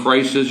claim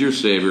Christ as your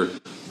Savior,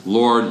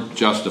 Lord,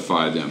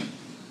 justify them.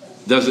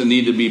 Doesn't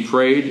need to be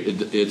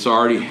prayed. It's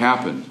already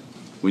happened.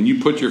 When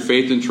you put your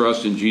faith and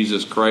trust in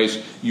Jesus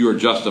Christ, you are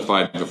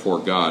justified before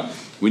God.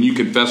 When you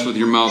confess with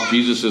your mouth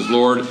Jesus is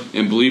Lord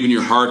and believe in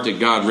your heart that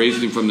God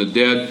raised him from the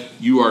dead,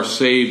 you are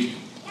saved.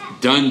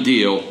 Done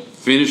deal.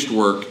 Finished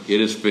work.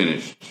 It is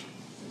finished.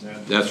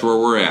 That's where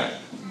we're at.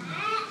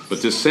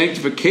 But this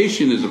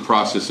sanctification is a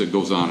process that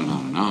goes on and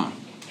on and on.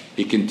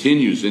 It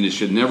continues, and it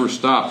should never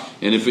stop.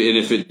 And if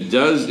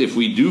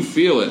we do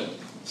feel it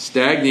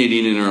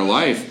stagnating in our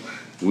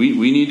life,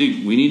 we need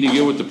to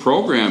get with the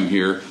program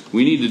here.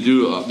 We need to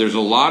do. There's a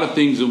lot of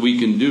things that we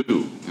can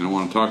do, and I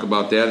want to talk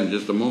about that in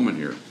just a moment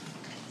here.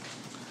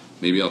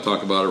 Maybe I'll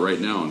talk about it right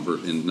now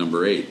in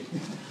number 8.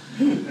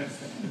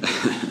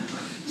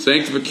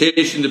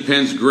 Sanctification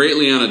depends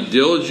greatly on a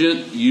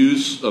diligent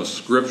use of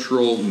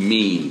scriptural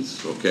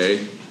means.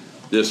 Okay,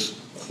 this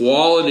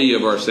quality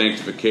of our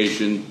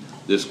sanctification,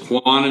 this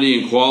quantity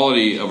and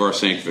quality of our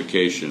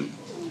sanctification.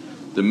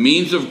 The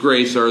means of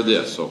grace are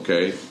this.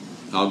 Okay,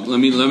 let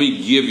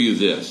me give you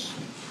this.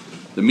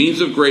 The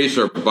means of grace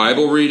are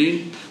Bible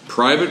reading,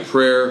 private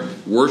prayer,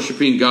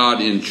 worshiping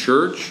God in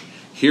church,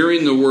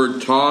 hearing the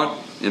word taught,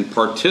 and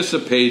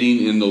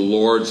participating in the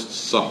Lord's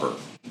Supper.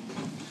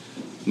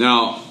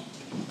 Now,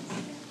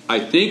 I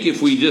think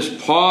if we just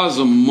pause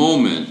a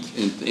moment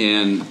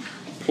and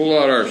pull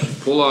out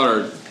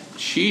our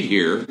sheet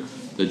here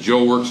that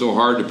Joe worked so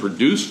hard to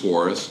produce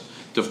for us,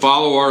 to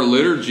follow our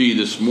liturgy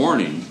this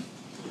morning,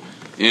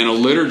 and a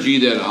liturgy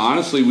that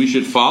honestly we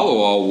should follow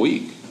all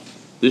week.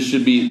 This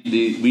should be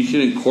we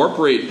should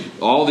incorporate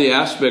all the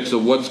aspects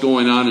of what's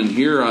going on in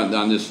here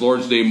on this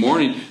Lord's Day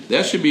morning.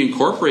 That should be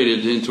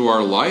incorporated into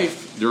our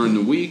life during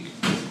the week.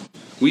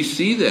 We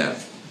see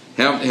that.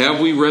 Have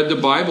we read the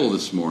Bible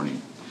this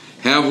morning?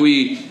 Have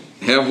we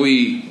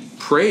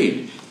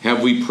prayed?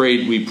 We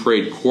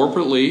prayed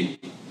corporately,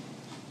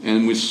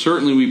 and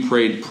we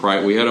prayed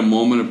private. We had a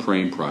moment of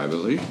praying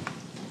privately.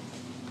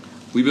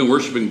 We've been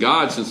worshiping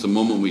God since the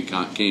moment we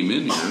came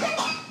in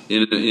here,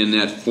 in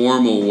that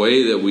formal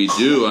way that we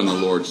do on the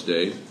Lord's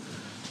Day.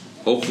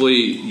 Hopefully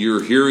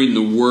you're hearing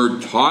the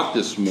word taught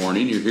this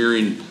morning. You're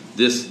hearing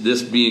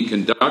this being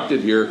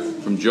conducted here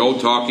from Joe,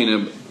 talking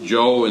to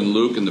Joe and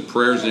Luke and the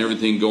prayers and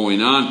everything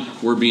going on.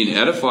 We're being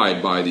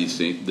edified by these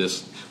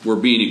things. We're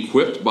being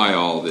equipped by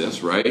all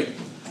this, right?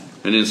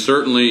 And then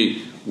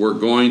certainly we're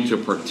going to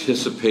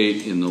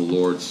participate in the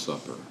Lord's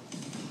Supper.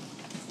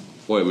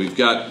 Boy, we've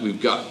got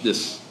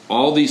this.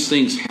 All these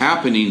things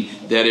happening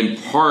that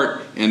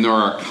impart and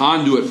are a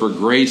conduit for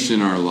grace in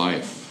our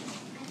life.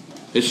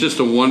 It's just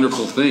a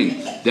wonderful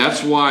thing.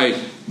 That's why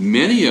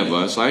many of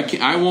us,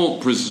 I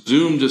won't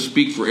presume to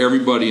speak for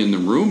everybody in the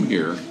room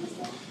here,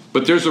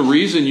 but there's a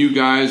reason you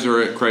guys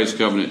are at Christ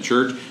Covenant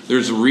Church.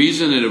 There's a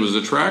reason that it was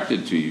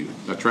attractive to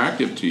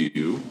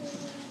you.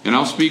 And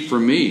I'll speak for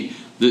me.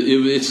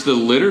 It's the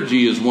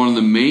liturgy is one of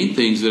the main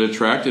things that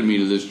attracted me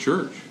to this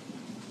church.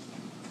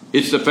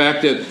 It's the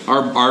fact that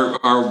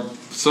our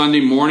Sunday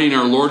morning,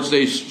 our Lord's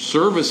Day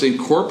service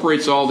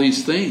incorporates all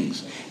these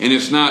things. And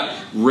it's not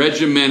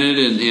regimented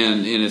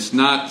and it's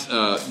not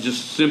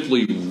just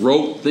simply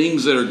rote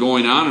things that are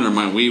going on in our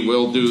mind. We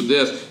will do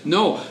this.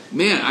 No,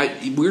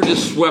 man, we're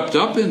just swept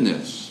up in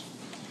this.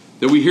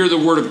 That we hear the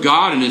Word of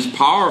God and it's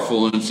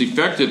powerful and it's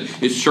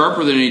effective. It's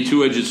sharper than any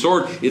two-edged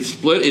sword.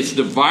 It's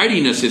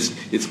dividing us.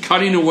 It's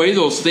cutting away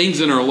those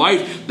things in our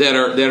life that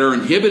are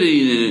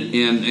inhibiting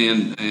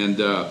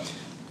and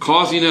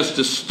causing us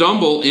to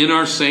stumble in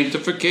our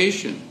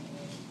sanctification.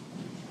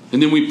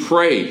 And then we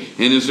pray.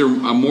 And is there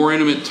a more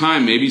intimate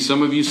time? Maybe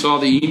some of you saw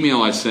the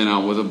email I sent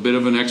out with a bit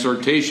of an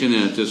exhortation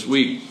in it this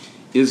week.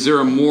 Is there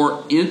a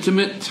more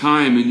intimate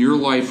time in your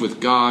life with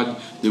God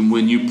than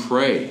when you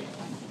pray?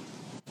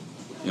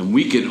 And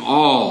we can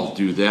all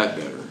do that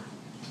better.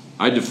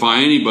 I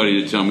defy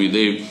anybody to tell me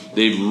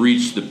they've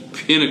reached the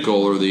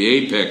pinnacle or the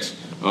apex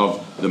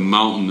of the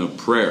mountain of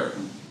prayer.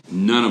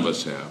 None of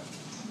us have.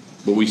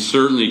 But we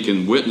certainly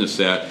can witness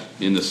that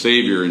in the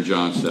Savior in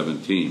John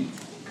 17.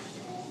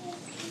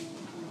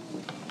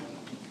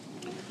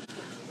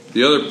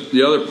 The other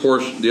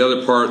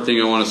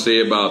thing I want to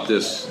say about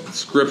this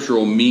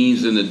scriptural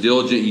means and the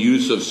diligent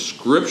use of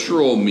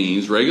scriptural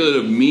means,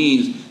 regulative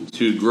means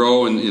to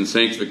grow in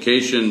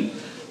sanctification.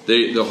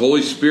 The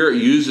Holy Spirit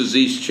uses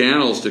these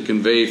channels to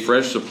convey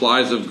fresh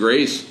supplies of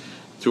grace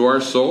to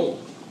our soul.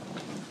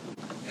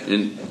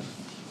 And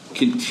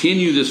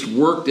continue this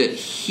work that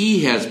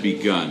He has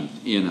begun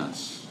in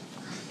us,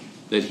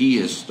 that He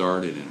has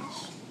started in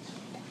us.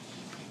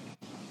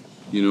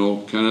 You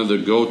know, kind of the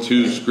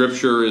go-to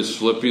scripture is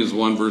Philippians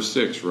 1 verse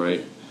 6,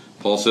 right?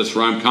 Paul says,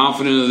 "For I'm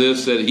confident of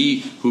this, that He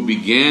who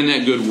began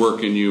that good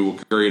work in you will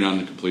carry it on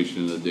to completion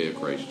in the day of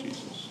Christ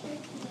Jesus."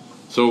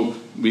 So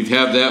we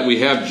have that. We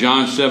have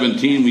John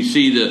 17. We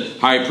see the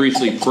high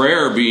priestly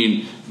prayer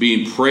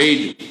being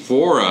prayed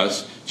for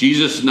us.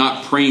 Jesus is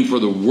not praying for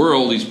the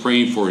world. He's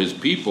praying for His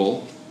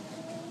people.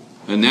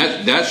 And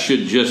that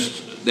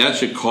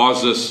should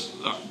cause us,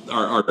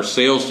 our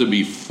sails to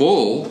be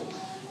full.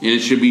 And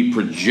it should be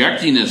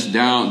projecting us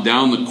down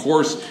the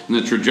course and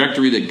the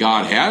trajectory that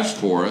God has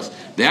for us.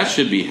 That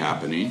should be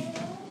happening.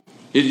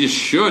 It just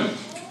should.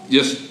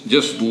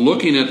 Just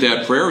looking at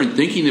that prayer and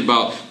thinking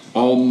about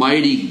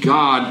Almighty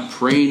God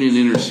praying and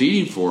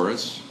interceding for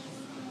us,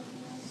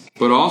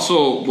 but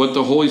also what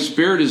the Holy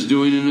Spirit is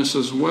doing in us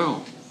as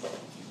well.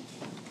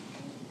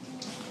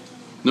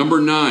 Number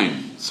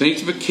 9,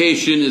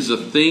 sanctification is a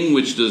thing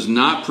which does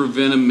not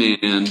prevent a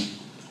man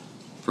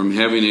from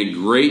having a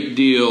great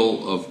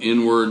deal of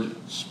inward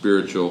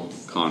spiritual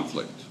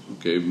conflict.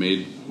 Okay,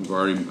 I've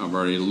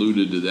already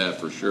alluded to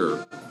that for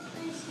sure.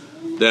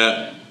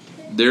 That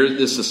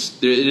it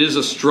is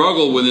a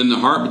struggle within the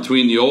heart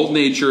between the old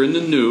nature and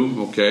the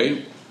new.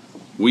 Okay,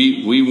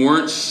 we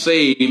weren't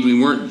saved, we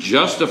weren't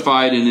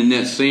justified, and in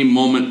that same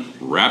moment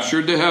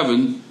raptured to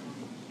heaven.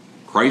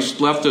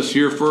 Christ left us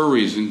here for a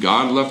reason.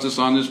 God left us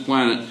on this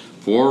planet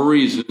for a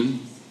reason.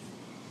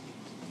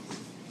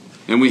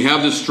 And we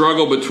have this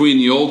struggle between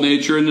the old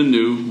nature and the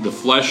new, the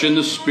flesh and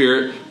the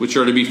spirit, which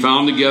are to be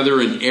found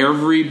together in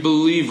every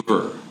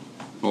believer.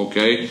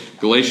 Okay,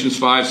 Galatians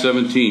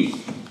 5:17.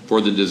 For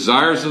the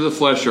desires of the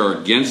flesh are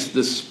against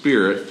the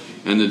spirit,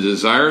 and the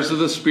desires of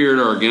the spirit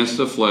are against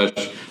the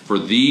flesh, for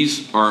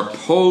these are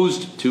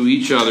opposed to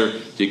each other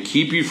to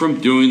keep you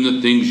from doing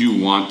the things you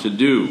want to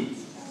do.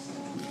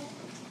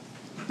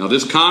 Now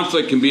this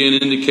conflict can be an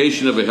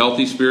indication of a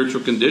healthy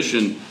spiritual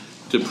condition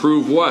to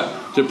prove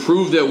what? To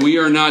prove that we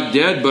are not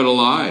dead but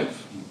alive.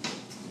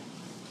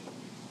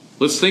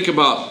 Let's think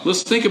about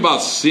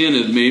sin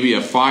as maybe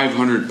a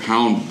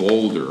 500-pound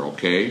boulder,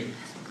 okay?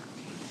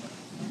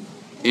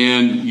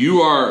 And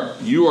you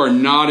are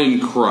not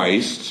in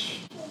Christ.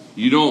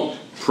 You don't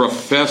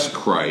profess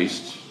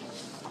Christ.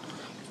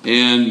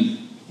 And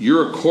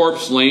you're a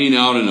corpse laying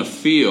out in a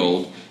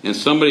field, and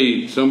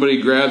somebody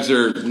grabs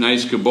their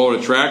nice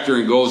Kubota tractor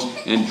and goes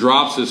and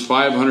drops this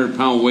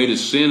 500-pound weight of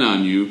sin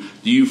on you.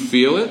 Do you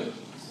feel it?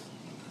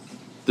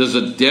 Does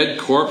a dead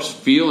corpse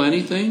feel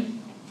anything?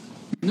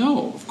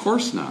 No, of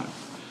course not.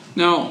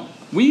 Now,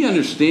 we can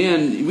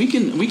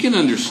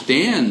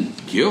understand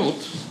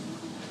guilt.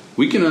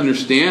 We can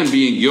understand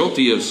being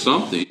guilty of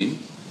something.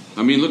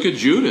 I mean, look at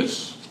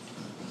Judas.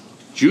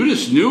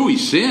 Judas knew he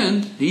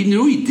sinned. He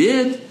knew he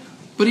did,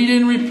 but he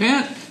didn't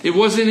repent. It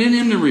wasn't in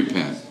him to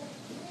repent.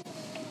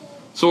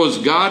 So as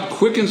God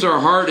quickens our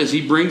heart, as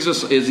He makes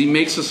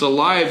us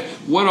alive,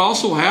 what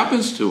also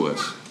happens to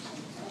us?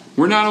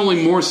 We're not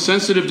only more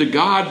sensitive to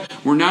God,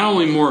 we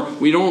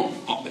don't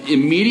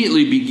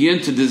immediately begin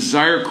to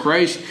desire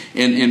Christ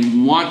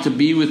and want to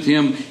be with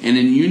Him and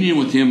in union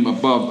with Him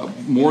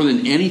above more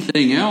than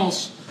anything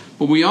else,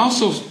 but we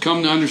also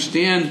come to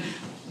understand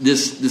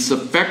this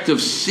effect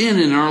of sin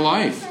in our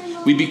life.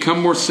 We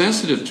become more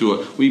sensitive to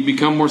it. We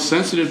become more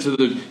sensitive to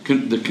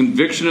the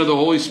conviction of the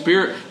Holy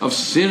Spirit of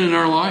sin in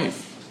our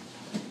life.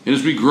 And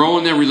as we grow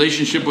in that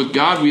relationship with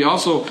God, we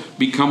also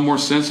become more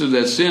sensitive to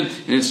that sin.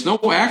 And it's no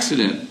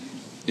accident.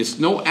 It's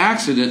no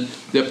accident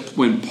that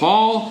when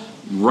Paul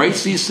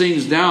writes these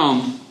things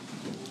down,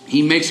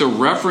 he makes a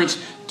reference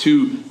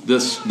to the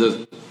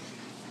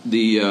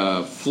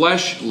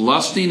flesh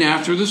lusting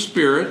after the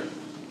Spirit.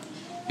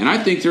 And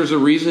I think there's a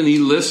reason he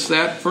lists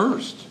that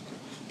first.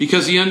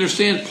 Because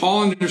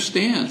Paul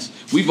understands.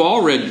 We've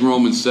all read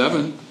Romans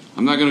 7.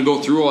 I'm not going to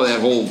go through all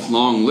that whole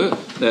long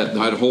list,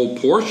 that whole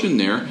portion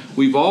there.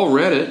 We've all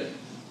read it.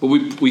 But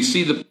we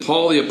see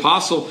Paul the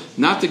Apostle,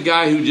 not the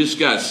guy who just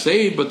got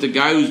saved, but the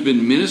guy who's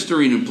been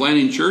ministering and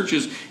planting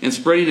churches and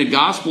spreading the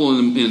gospel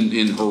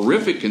in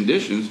horrific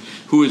conditions,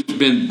 who has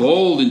been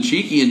bold and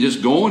cheeky and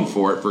just going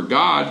for it for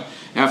God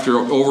after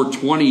over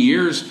 20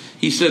 years.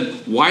 He said,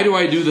 why do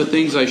I do the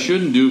things I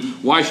shouldn't do?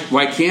 Why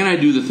can't I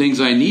do the things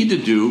I need to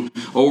do?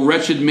 O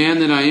wretched man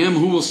that I am,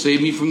 who will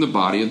save me from the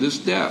body of this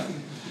death?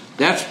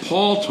 That's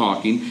Paul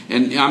talking,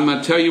 and I'm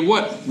going to tell you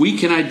what, we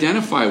can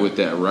identify with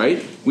that,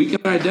 right? We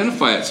can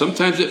identify it.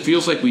 Sometimes it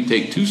feels like we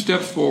take 2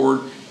 steps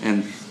forward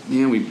and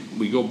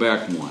we go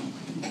back 1.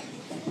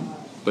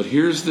 But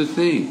here's the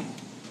thing.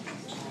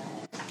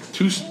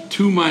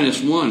 2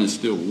 minus 1 is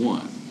still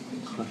 1.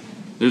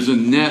 There's a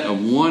net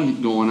of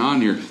 1 going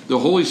on here. The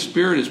Holy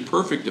Spirit is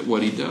perfect at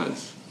what He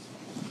does.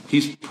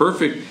 He's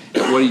perfect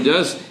at what He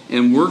does,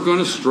 and we're going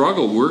to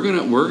struggle.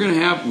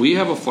 We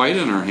have a fight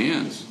in our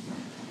hands.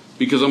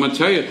 Because I'm going to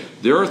tell you,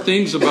 there are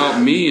things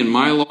about me in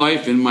my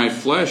life, in my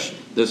flesh,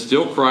 that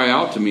still cry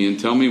out to me and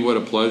tell me what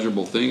a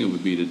pleasurable thing it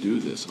would be to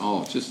do this.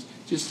 Oh, just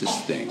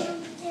this thing.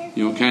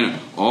 Kind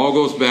of all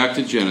goes back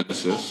to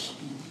Genesis.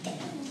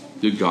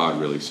 Did God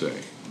really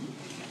say?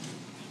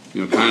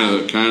 Kind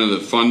of the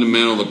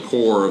fundamental, the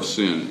core of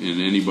sin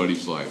in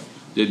anybody's life.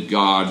 Did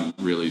God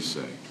really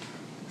say?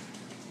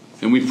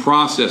 And we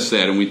process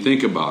that and we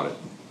think about it.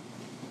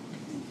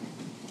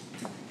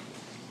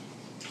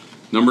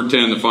 Number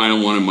 10, the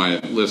final one in my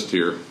list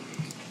here.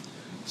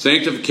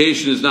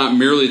 Sanctification is not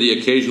merely the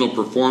occasional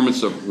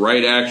performance of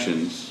right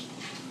actions.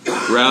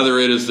 Rather,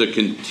 it is the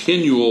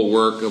continual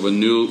work of a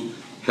new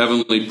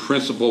heavenly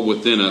principle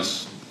within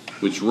us,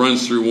 which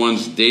runs through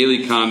one's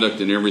daily conduct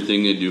in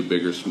everything they do,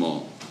 big or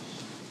small.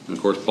 And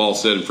of course, Paul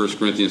said in 1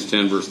 Corinthians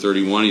 10, verse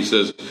 31, he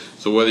says,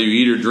 so whether you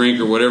eat or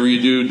drink or whatever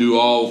you do, do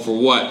all for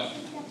what?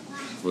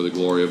 For the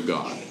glory of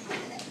God.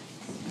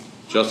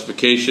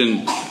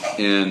 Justification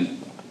and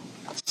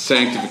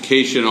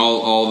sanctification,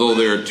 although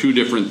they are two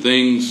different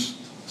things,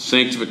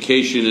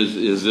 sanctification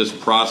is this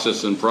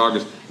process and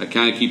progress. I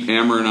kind of keep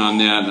hammering on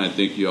that, and I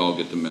think you all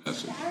get the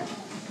message.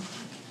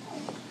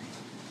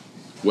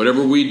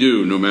 Whatever we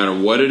do, no matter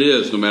what it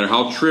is, no matter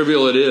how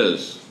trivial it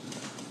is,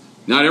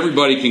 not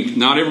everybody's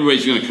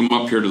going to come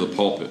up here to the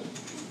pulpit.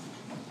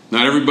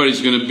 Not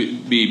everybody's going to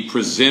be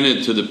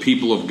presented to the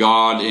people of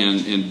God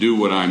and do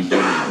what I'm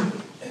doing.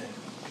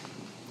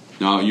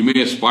 Now, you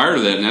may aspire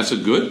to that, and that's a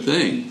good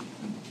thing.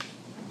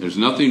 There's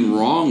nothing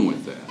wrong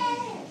with that.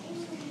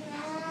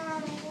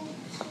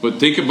 But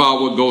think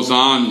about what goes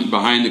on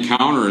behind the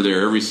counter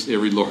there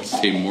every Lord's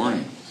Day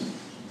morning.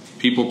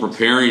 People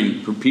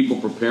preparing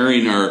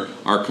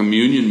our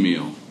communion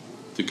meal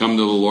to come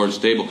to the Lord's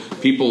table.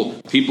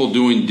 People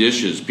doing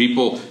dishes.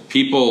 People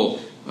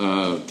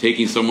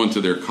taking someone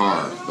to their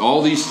car.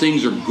 All these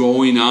things are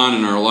going on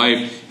in our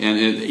life,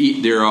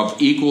 and they're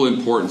of equal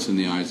importance in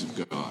the eyes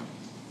of God.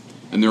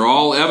 And they're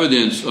all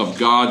evidence of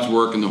God's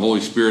work and the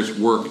Holy Spirit's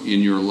work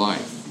in your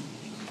life.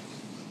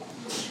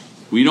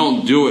 We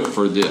don't do it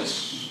for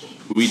this.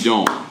 We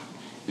don't.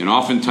 And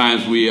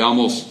oftentimes we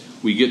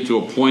get to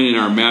a point in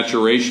our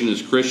maturation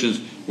as Christians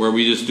where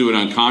we just do it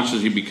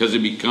unconsciously because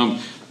it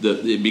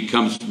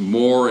becomes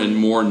more and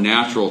more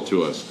natural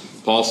to us.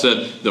 Paul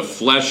said, the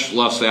flesh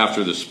lusts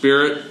after the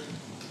Spirit,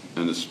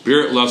 and the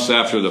Spirit lusts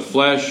after the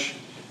flesh.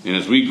 And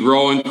as we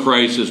grow in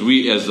Christ, as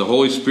the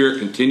Holy Spirit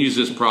continues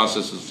this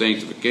process of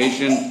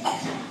sanctification,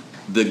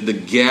 the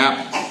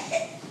gap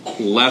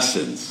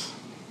lessens.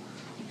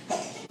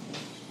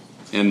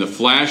 And the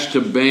flash to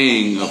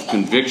bang of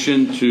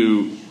conviction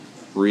to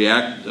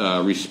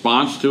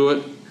response to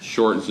it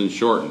shortens and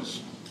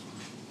shortens.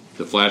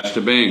 The flash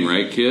to bang,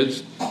 right,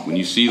 kids? When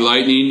you see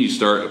lightning,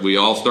 we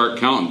all start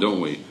counting,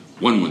 don't we?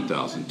 1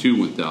 1,000, 2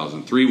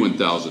 1,000, 3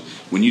 1,000.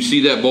 When you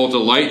see that bolt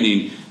of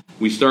lightning,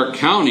 we start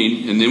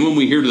counting, and then when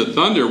we hear the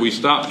thunder, we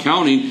stop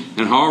counting,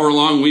 and however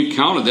long we've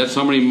counted, that's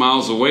how many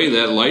miles away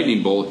that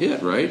lightning bolt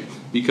hit, right?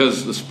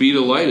 Because the speed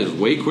of light is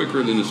way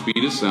quicker than the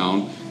speed of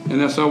sound, and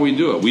that's how we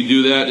do it. We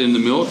do that in the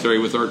military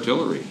with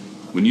artillery.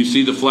 When you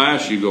see the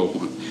flash, you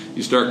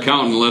start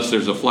counting unless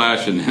there's a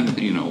flash, and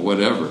then,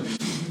 whatever.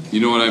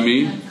 You know what I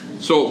mean?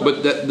 So,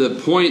 but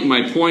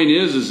my point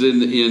is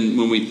in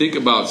when we think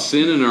about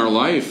sin in our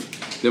life,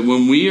 that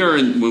when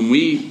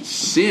we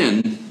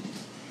sin,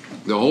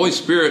 the Holy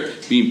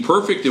Spirit, being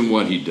perfect in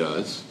what He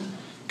does,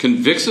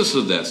 convicts us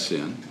of that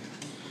sin,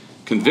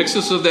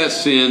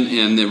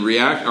 and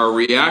our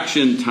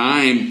reaction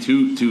time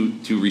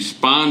to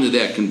respond to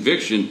that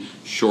conviction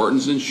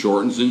shortens and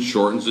shortens and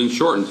shortens and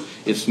shortens.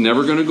 It's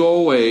never going to go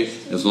away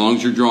as long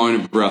as you're drawing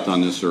a breath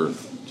on this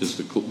earth.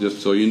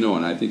 Just so you know,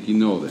 and I think you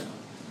know that.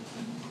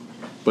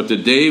 But the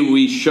day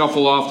we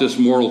shuffle off this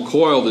mortal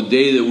coil, the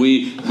day that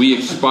we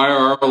expire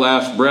our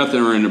last breath and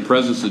are in the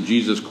presence of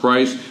Jesus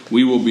Christ,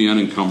 we will be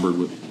unencumbered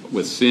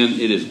with sin.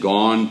 It is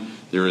gone.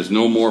 There is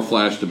no more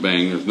flash to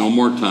bang. There's no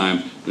more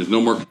time. There's no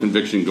more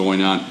conviction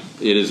going on.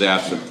 It is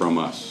absent from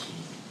us.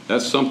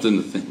 That's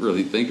something to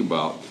really think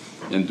about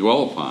and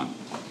dwell upon.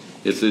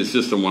 It's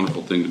just a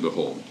wonderful thing to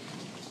behold.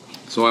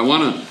 So I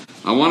want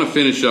to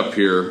finish up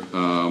here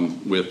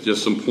with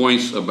just some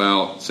points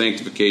about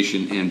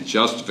sanctification and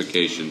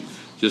justification,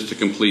 just to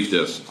complete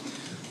this.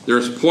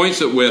 There's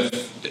points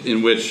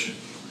in which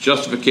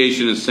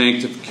justification and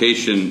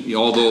sanctification,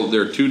 although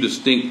they're two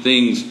distinct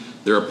things,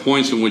 there are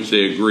points in which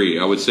they agree.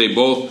 I would say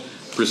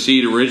both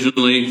proceed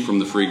originally from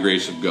the free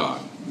grace of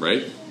God,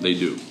 right? They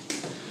do.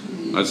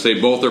 I'd say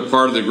both are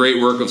part of the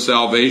great work of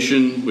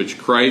salvation, which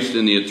Christ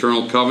in the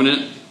eternal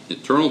covenant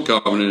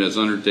has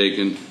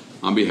undertaken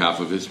on behalf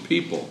of His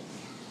people.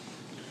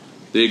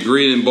 They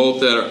agree in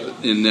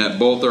that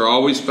both are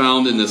always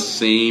found in the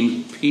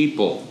same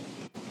people.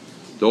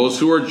 Those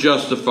who are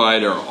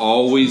justified are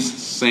always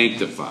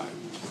sanctified.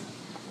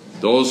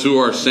 Those who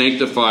are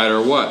sanctified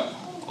are what?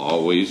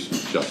 Always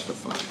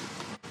justified.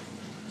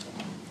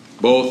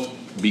 Both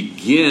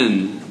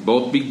begin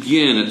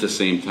at the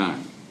same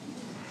time.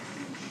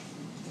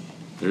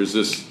 There's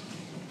this,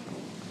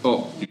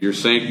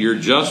 you're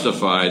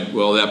justified.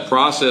 Well, that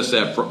process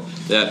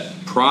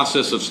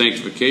of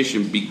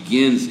sanctification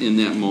begins in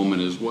that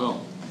moment as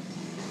well.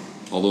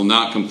 Although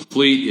not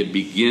complete, it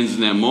begins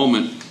in that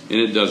moment and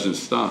it doesn't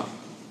stop.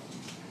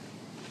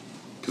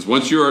 Because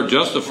once you are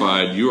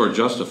justified, you are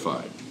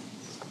justified.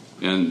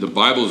 And the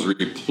Bible is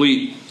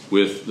replete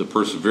with the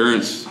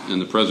perseverance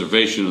and the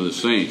preservation of the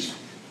saints,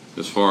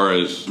 as far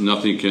as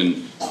nothing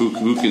can,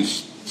 who can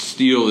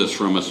steal this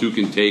from us, who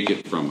can take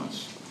it from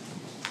us.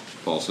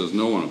 Paul says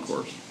no one, of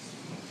course.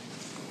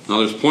 Now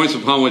there's points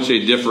upon which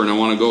they differ, and I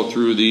want to go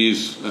through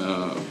these.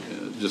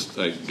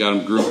 I got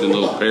them grouped in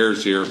little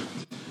pairs here.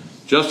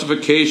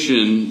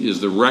 Justification is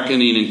the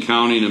reckoning and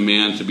counting a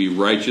man to be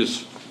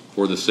righteous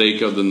for the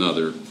sake of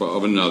another,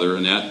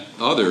 and that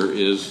other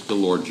is the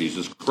Lord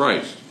Jesus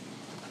Christ.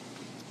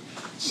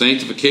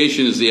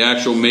 Sanctification is the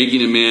actual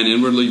making a man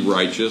inwardly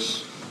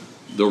righteous.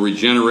 Though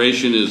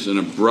regeneration is an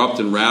abrupt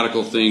and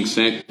radical thing,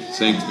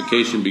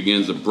 sanctification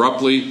begins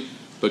abruptly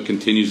but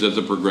continues as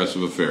a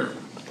progressive affair.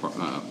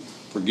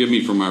 Forgive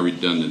me for my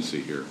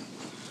redundancy here.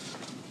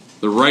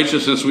 The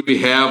righteousness we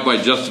have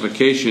by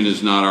justification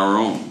is not our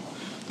own.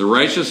 The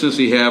righteousness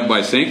we have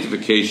by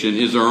sanctification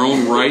is our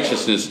own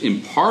righteousness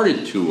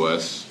imparted to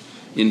us,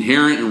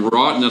 inherent and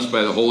wrought in us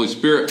by the Holy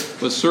Spirit,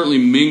 but certainly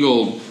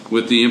mingled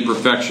with the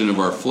imperfection of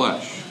our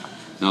flesh.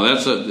 Now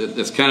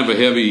that's kind of a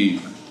heavy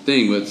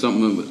thing, but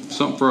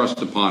something for us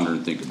to ponder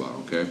and think about,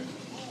 okay?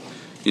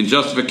 In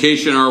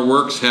justification, our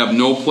works have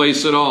no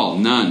place at all.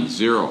 None.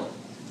 Zero.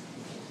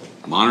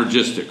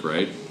 Monergistic,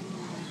 right?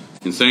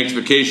 In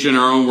sanctification,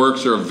 our own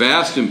works are of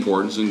vast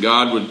importance, and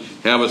God would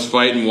have us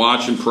fight and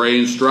watch and pray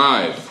and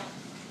strive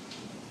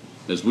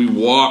as we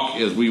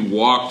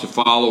walk to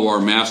follow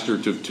our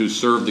Master, to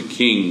serve the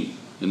King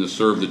and to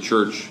serve the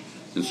church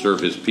and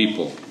serve His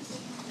people.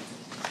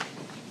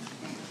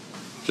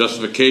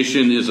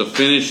 Justification is a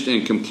finished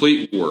and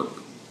complete work.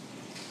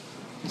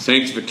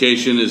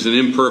 Sanctification is an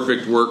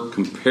imperfect work,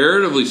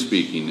 comparatively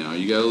speaking. Now,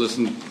 you got to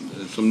listen.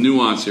 There's some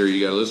nuance here.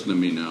 You got to listen to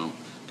me now.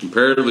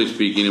 Comparatively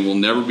speaking, it will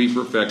never be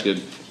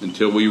perfected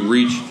until we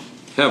reach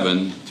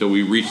heaven, till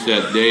we reach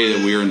that day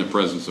that we are in the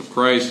presence of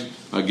Christ.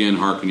 Again,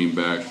 hearkening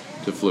back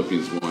to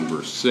Philippians 1,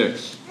 verse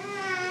 6.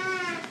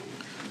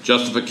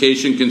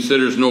 Justification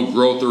considers no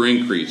growth or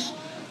increase.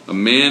 A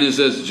man is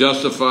as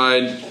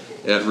justified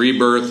at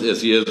rebirth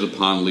as he is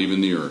upon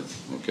leaving the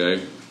earth.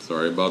 Okay?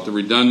 Sorry about the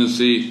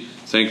redundancy.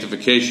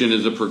 Sanctification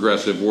is a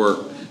progressive work.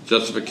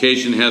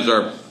 Justification has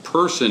our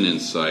person in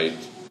sight.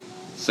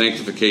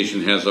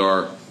 Sanctification has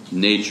our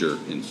nature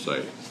in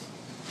sight.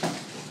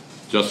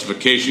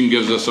 Justification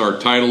gives us our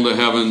title to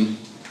heaven.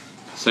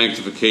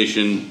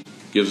 Sanctification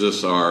gives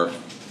us our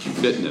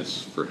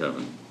fitness for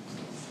heaven.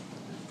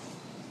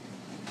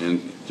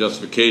 And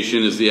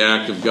justification is the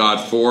act of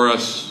God for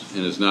us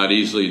and is not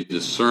easily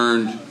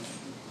discerned.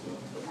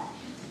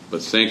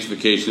 But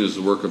sanctification is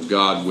the work of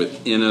God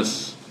within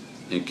us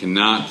and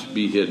cannot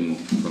be hidden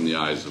from the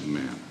eyes of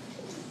man.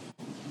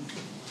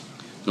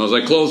 Now, as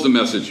I close the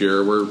message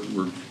here, we're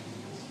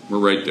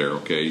right there.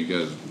 Okay, you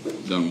guys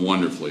have done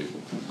wonderfully.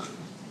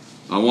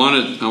 I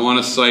want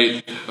to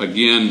cite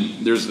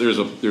again. There's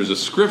a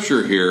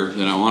scripture here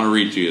that I want to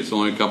read to you. It's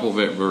only a couple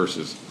of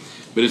verses,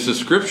 but it's a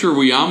scripture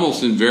we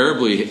almost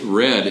invariably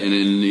read, and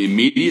in the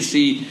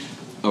immediacy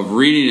of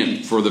reading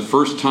it for the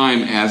first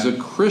time as a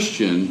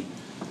Christian,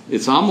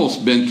 it's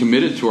almost been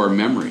committed to our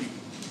memory.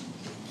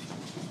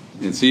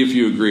 And see if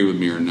you agree with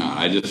me or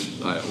not.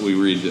 We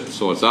read this.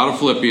 So it's out of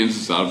Philippians.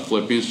 It's out of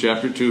Philippians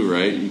chapter 2,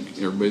 right?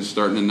 Everybody's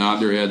starting to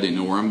nod their head. They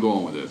know where I'm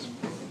going with this.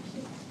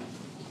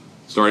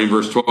 Starting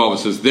verse 12, it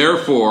says,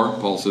 Therefore,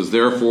 Paul says,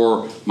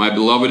 Therefore, my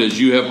beloved, as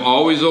you have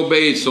always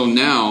obeyed, so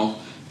now,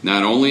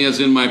 not only as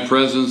in my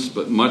presence,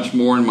 but much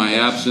more in my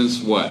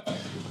absence, what?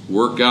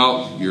 Work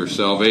out your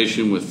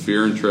salvation with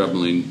fear and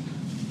trembling.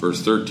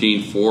 Verse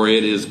 13, For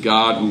it is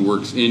God who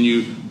works in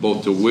you,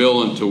 both to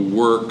will and to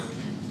work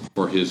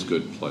for His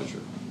good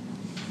pleasure.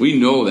 We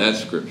know that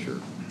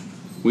scripture.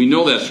 We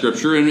know that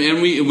scripture,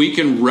 and we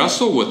can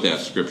wrestle with that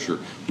scripture.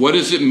 What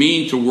does it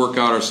mean to work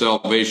out our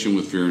salvation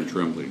with fear and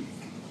trembling?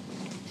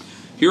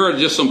 Here are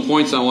just some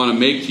points I want to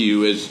make to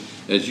you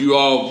as you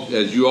all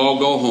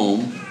go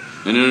home.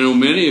 And I know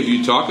many of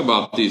you talk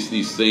about these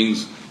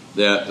things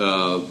that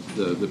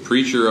the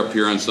preacher up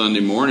here on Sunday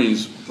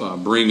mornings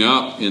bring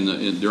up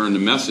during the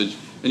message,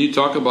 and you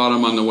talk about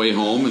them on the way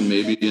home and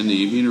maybe in the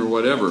evening or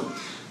whatever.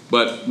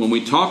 But when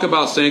we talk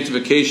about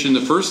sanctification, the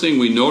first thing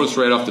we notice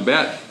right off the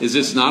bat is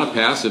it's not a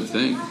passive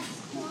thing.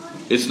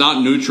 It's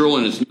not neutral,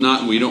 and it's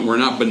not. We're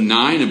not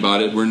benign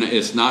about it.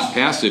 It's not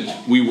passive.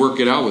 We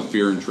work it out with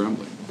fear and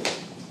trembling.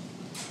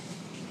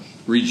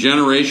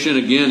 Regeneration,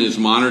 again, is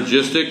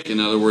monergistic. In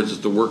other words,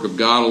 it's the work of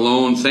God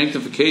alone.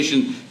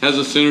 Sanctification has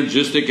a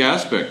synergistic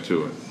aspect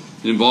to it.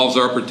 It involves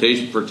our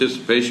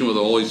participation with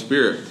the Holy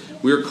Spirit.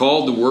 We are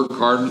called to work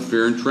hard with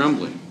fear and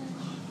trembling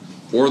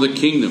for the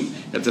kingdom.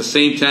 At the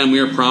same time, we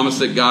are promised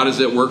that God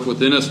is at work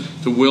within us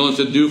to will and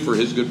to do for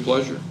His good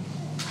pleasure.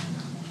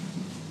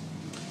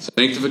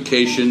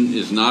 Sanctification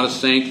is not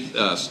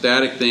a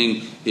static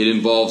thing. It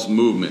involves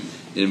movement.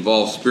 It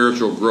involves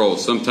spiritual growth.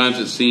 Sometimes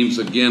it seems,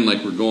 again,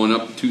 like we're going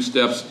up 2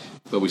 steps,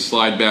 but we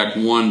slide back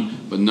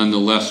 1, but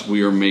nonetheless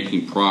we are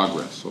making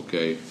progress,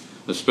 okay?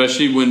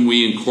 Especially when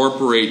we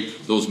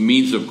incorporate those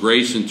means of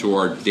grace into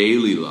our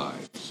daily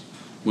lives.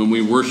 when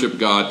we worship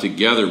God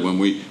together, when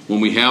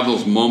we have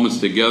those moments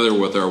together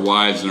with our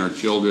wives and our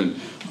children,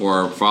 or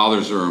our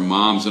fathers or our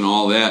moms and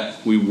all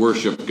that, we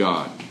worship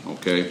God.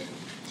 Okay?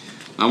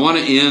 I want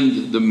to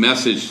end the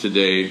message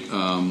today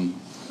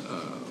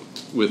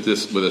with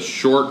a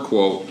short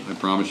quote. I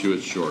promise you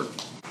it's short.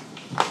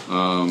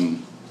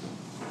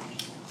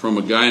 From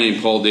a guy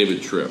named Paul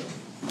David Tripp.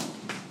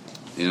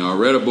 And I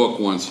read a book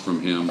once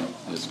from him.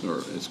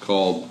 It's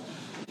called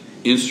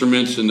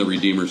Instruments in the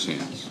Redeemer's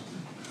Hands.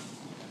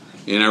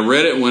 And I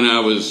read it when I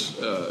was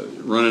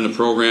running a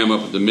program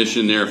up at the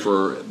mission there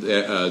for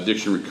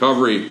addiction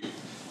recovery.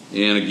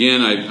 And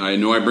again, I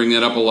know I bring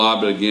that up a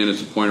lot, but again,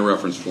 it's a point of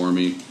reference for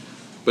me.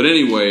 But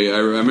anyway, I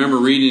remember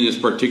reading this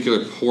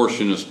particular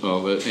portion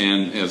of it,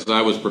 and as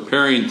I was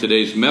preparing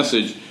today's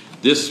message,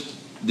 this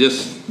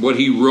what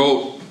he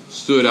wrote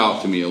stood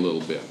out to me a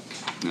little bit.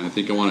 And I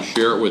think I want to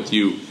share it with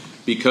you,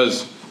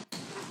 because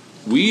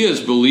we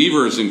as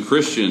believers and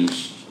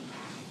Christians,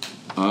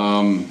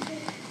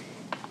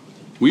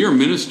 we are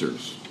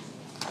ministers.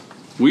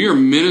 We are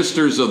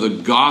ministers of the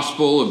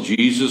gospel of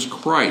Jesus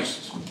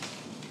Christ.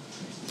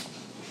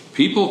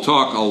 People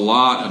talk a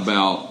lot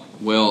about,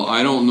 well,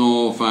 I don't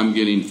know if I'm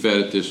getting fed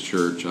at this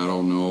church. I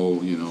don't know,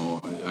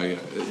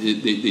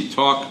 they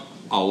talk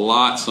a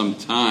lot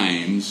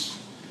sometimes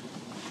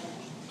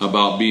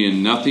about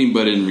being nothing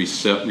but in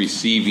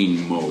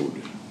receiving mode.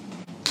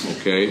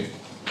 Okay?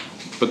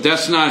 But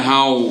that's not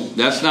how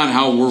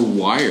we're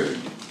wired.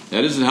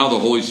 That isn't how the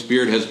Holy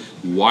Spirit has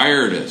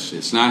wired us.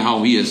 It's not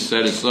how He has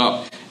set us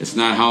up. It's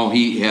not how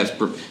He has.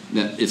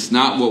 It's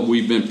not what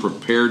we've been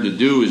prepared to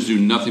do. Is do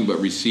nothing but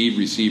receive,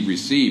 receive,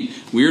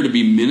 receive. We are to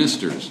be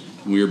ministers.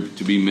 We are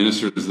to be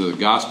ministers of the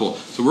gospel.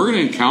 So we're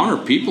going to encounter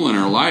people in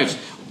our lives,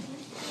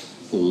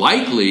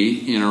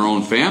 likely in our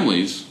own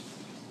families,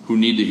 who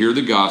need to hear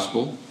the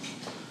gospel,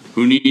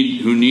 who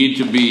need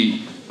to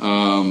be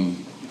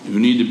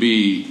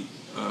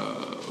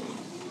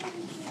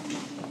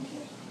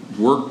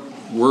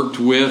worked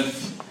with,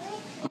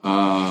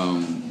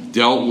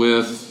 dealt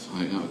with.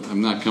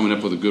 I'm not coming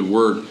up with a good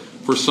word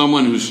for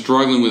someone who's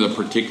struggling with a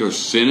particular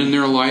sin in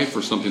their life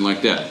or something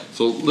like that.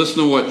 So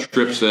listen to what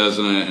Tripp says,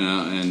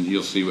 and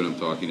you'll see what I'm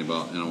talking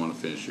about. And I want to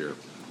finish here.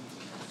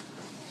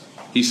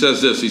 He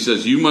says this. He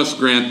says, "You must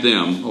grant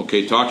them."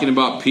 Okay, talking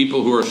about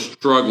people who are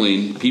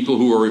struggling, people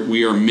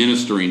we are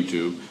ministering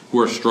to, who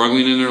are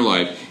struggling in their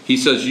life. He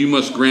says, "You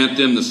must grant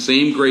them the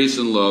same grace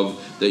and love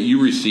that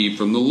you receive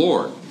from the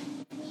Lord.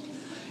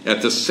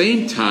 At the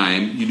same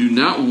time, you do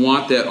not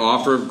want that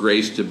offer of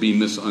grace to be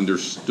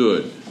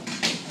misunderstood.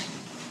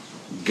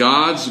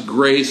 God's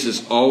grace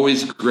is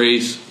always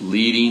grace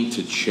leading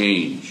to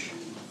change.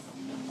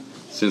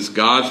 Since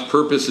God's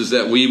purpose is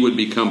that we would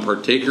become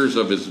partakers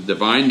of His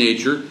divine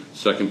nature,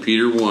 2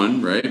 Peter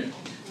 1, right?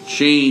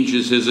 Change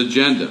is His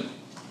agenda.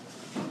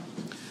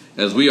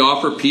 As we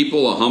offer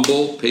people a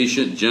humble,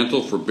 patient,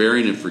 gentle,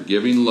 forbearing, and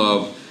forgiving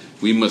love,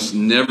 we must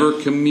never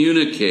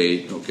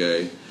communicate,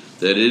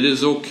 that it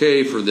is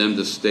okay for them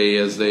to stay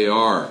as they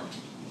are."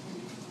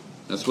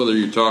 That's whether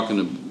you're talking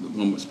to,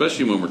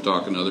 especially when we're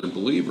talking to other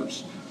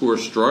believers who are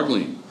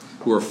struggling,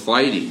 who are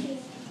fighting.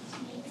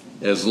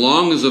 As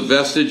long as a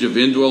vestige of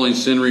indwelling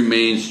sin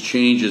remains,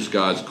 change is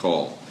God's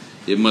call.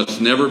 It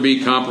must never be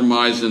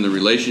compromised in the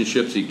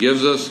relationships He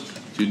gives us.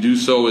 To do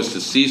so is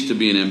to cease to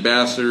be an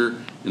ambassador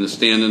and to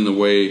stand in the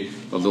way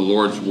of the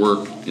Lord's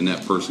work in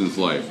that person's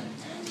life.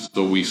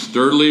 So we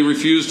sturdily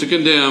refuse to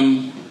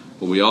condemn,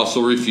 but we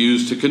also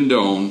refuse to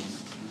condone.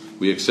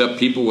 We accept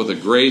people with a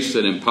grace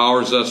that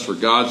empowers us for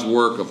God's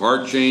work of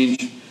heart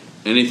change.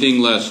 Anything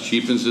less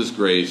cheapens His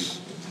grace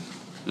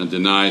and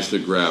denies the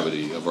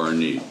gravity of our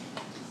need.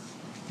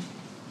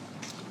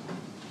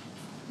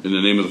 In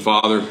the name of the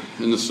Father,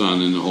 and the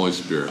Son, and the Holy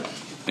Spirit.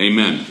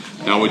 Amen.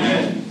 Now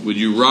would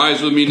you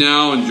rise with me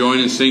now and join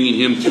in singing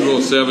hymn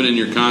 207 in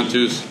your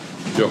cantus,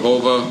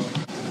 Jehovah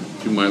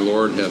to my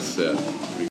Lord hath said.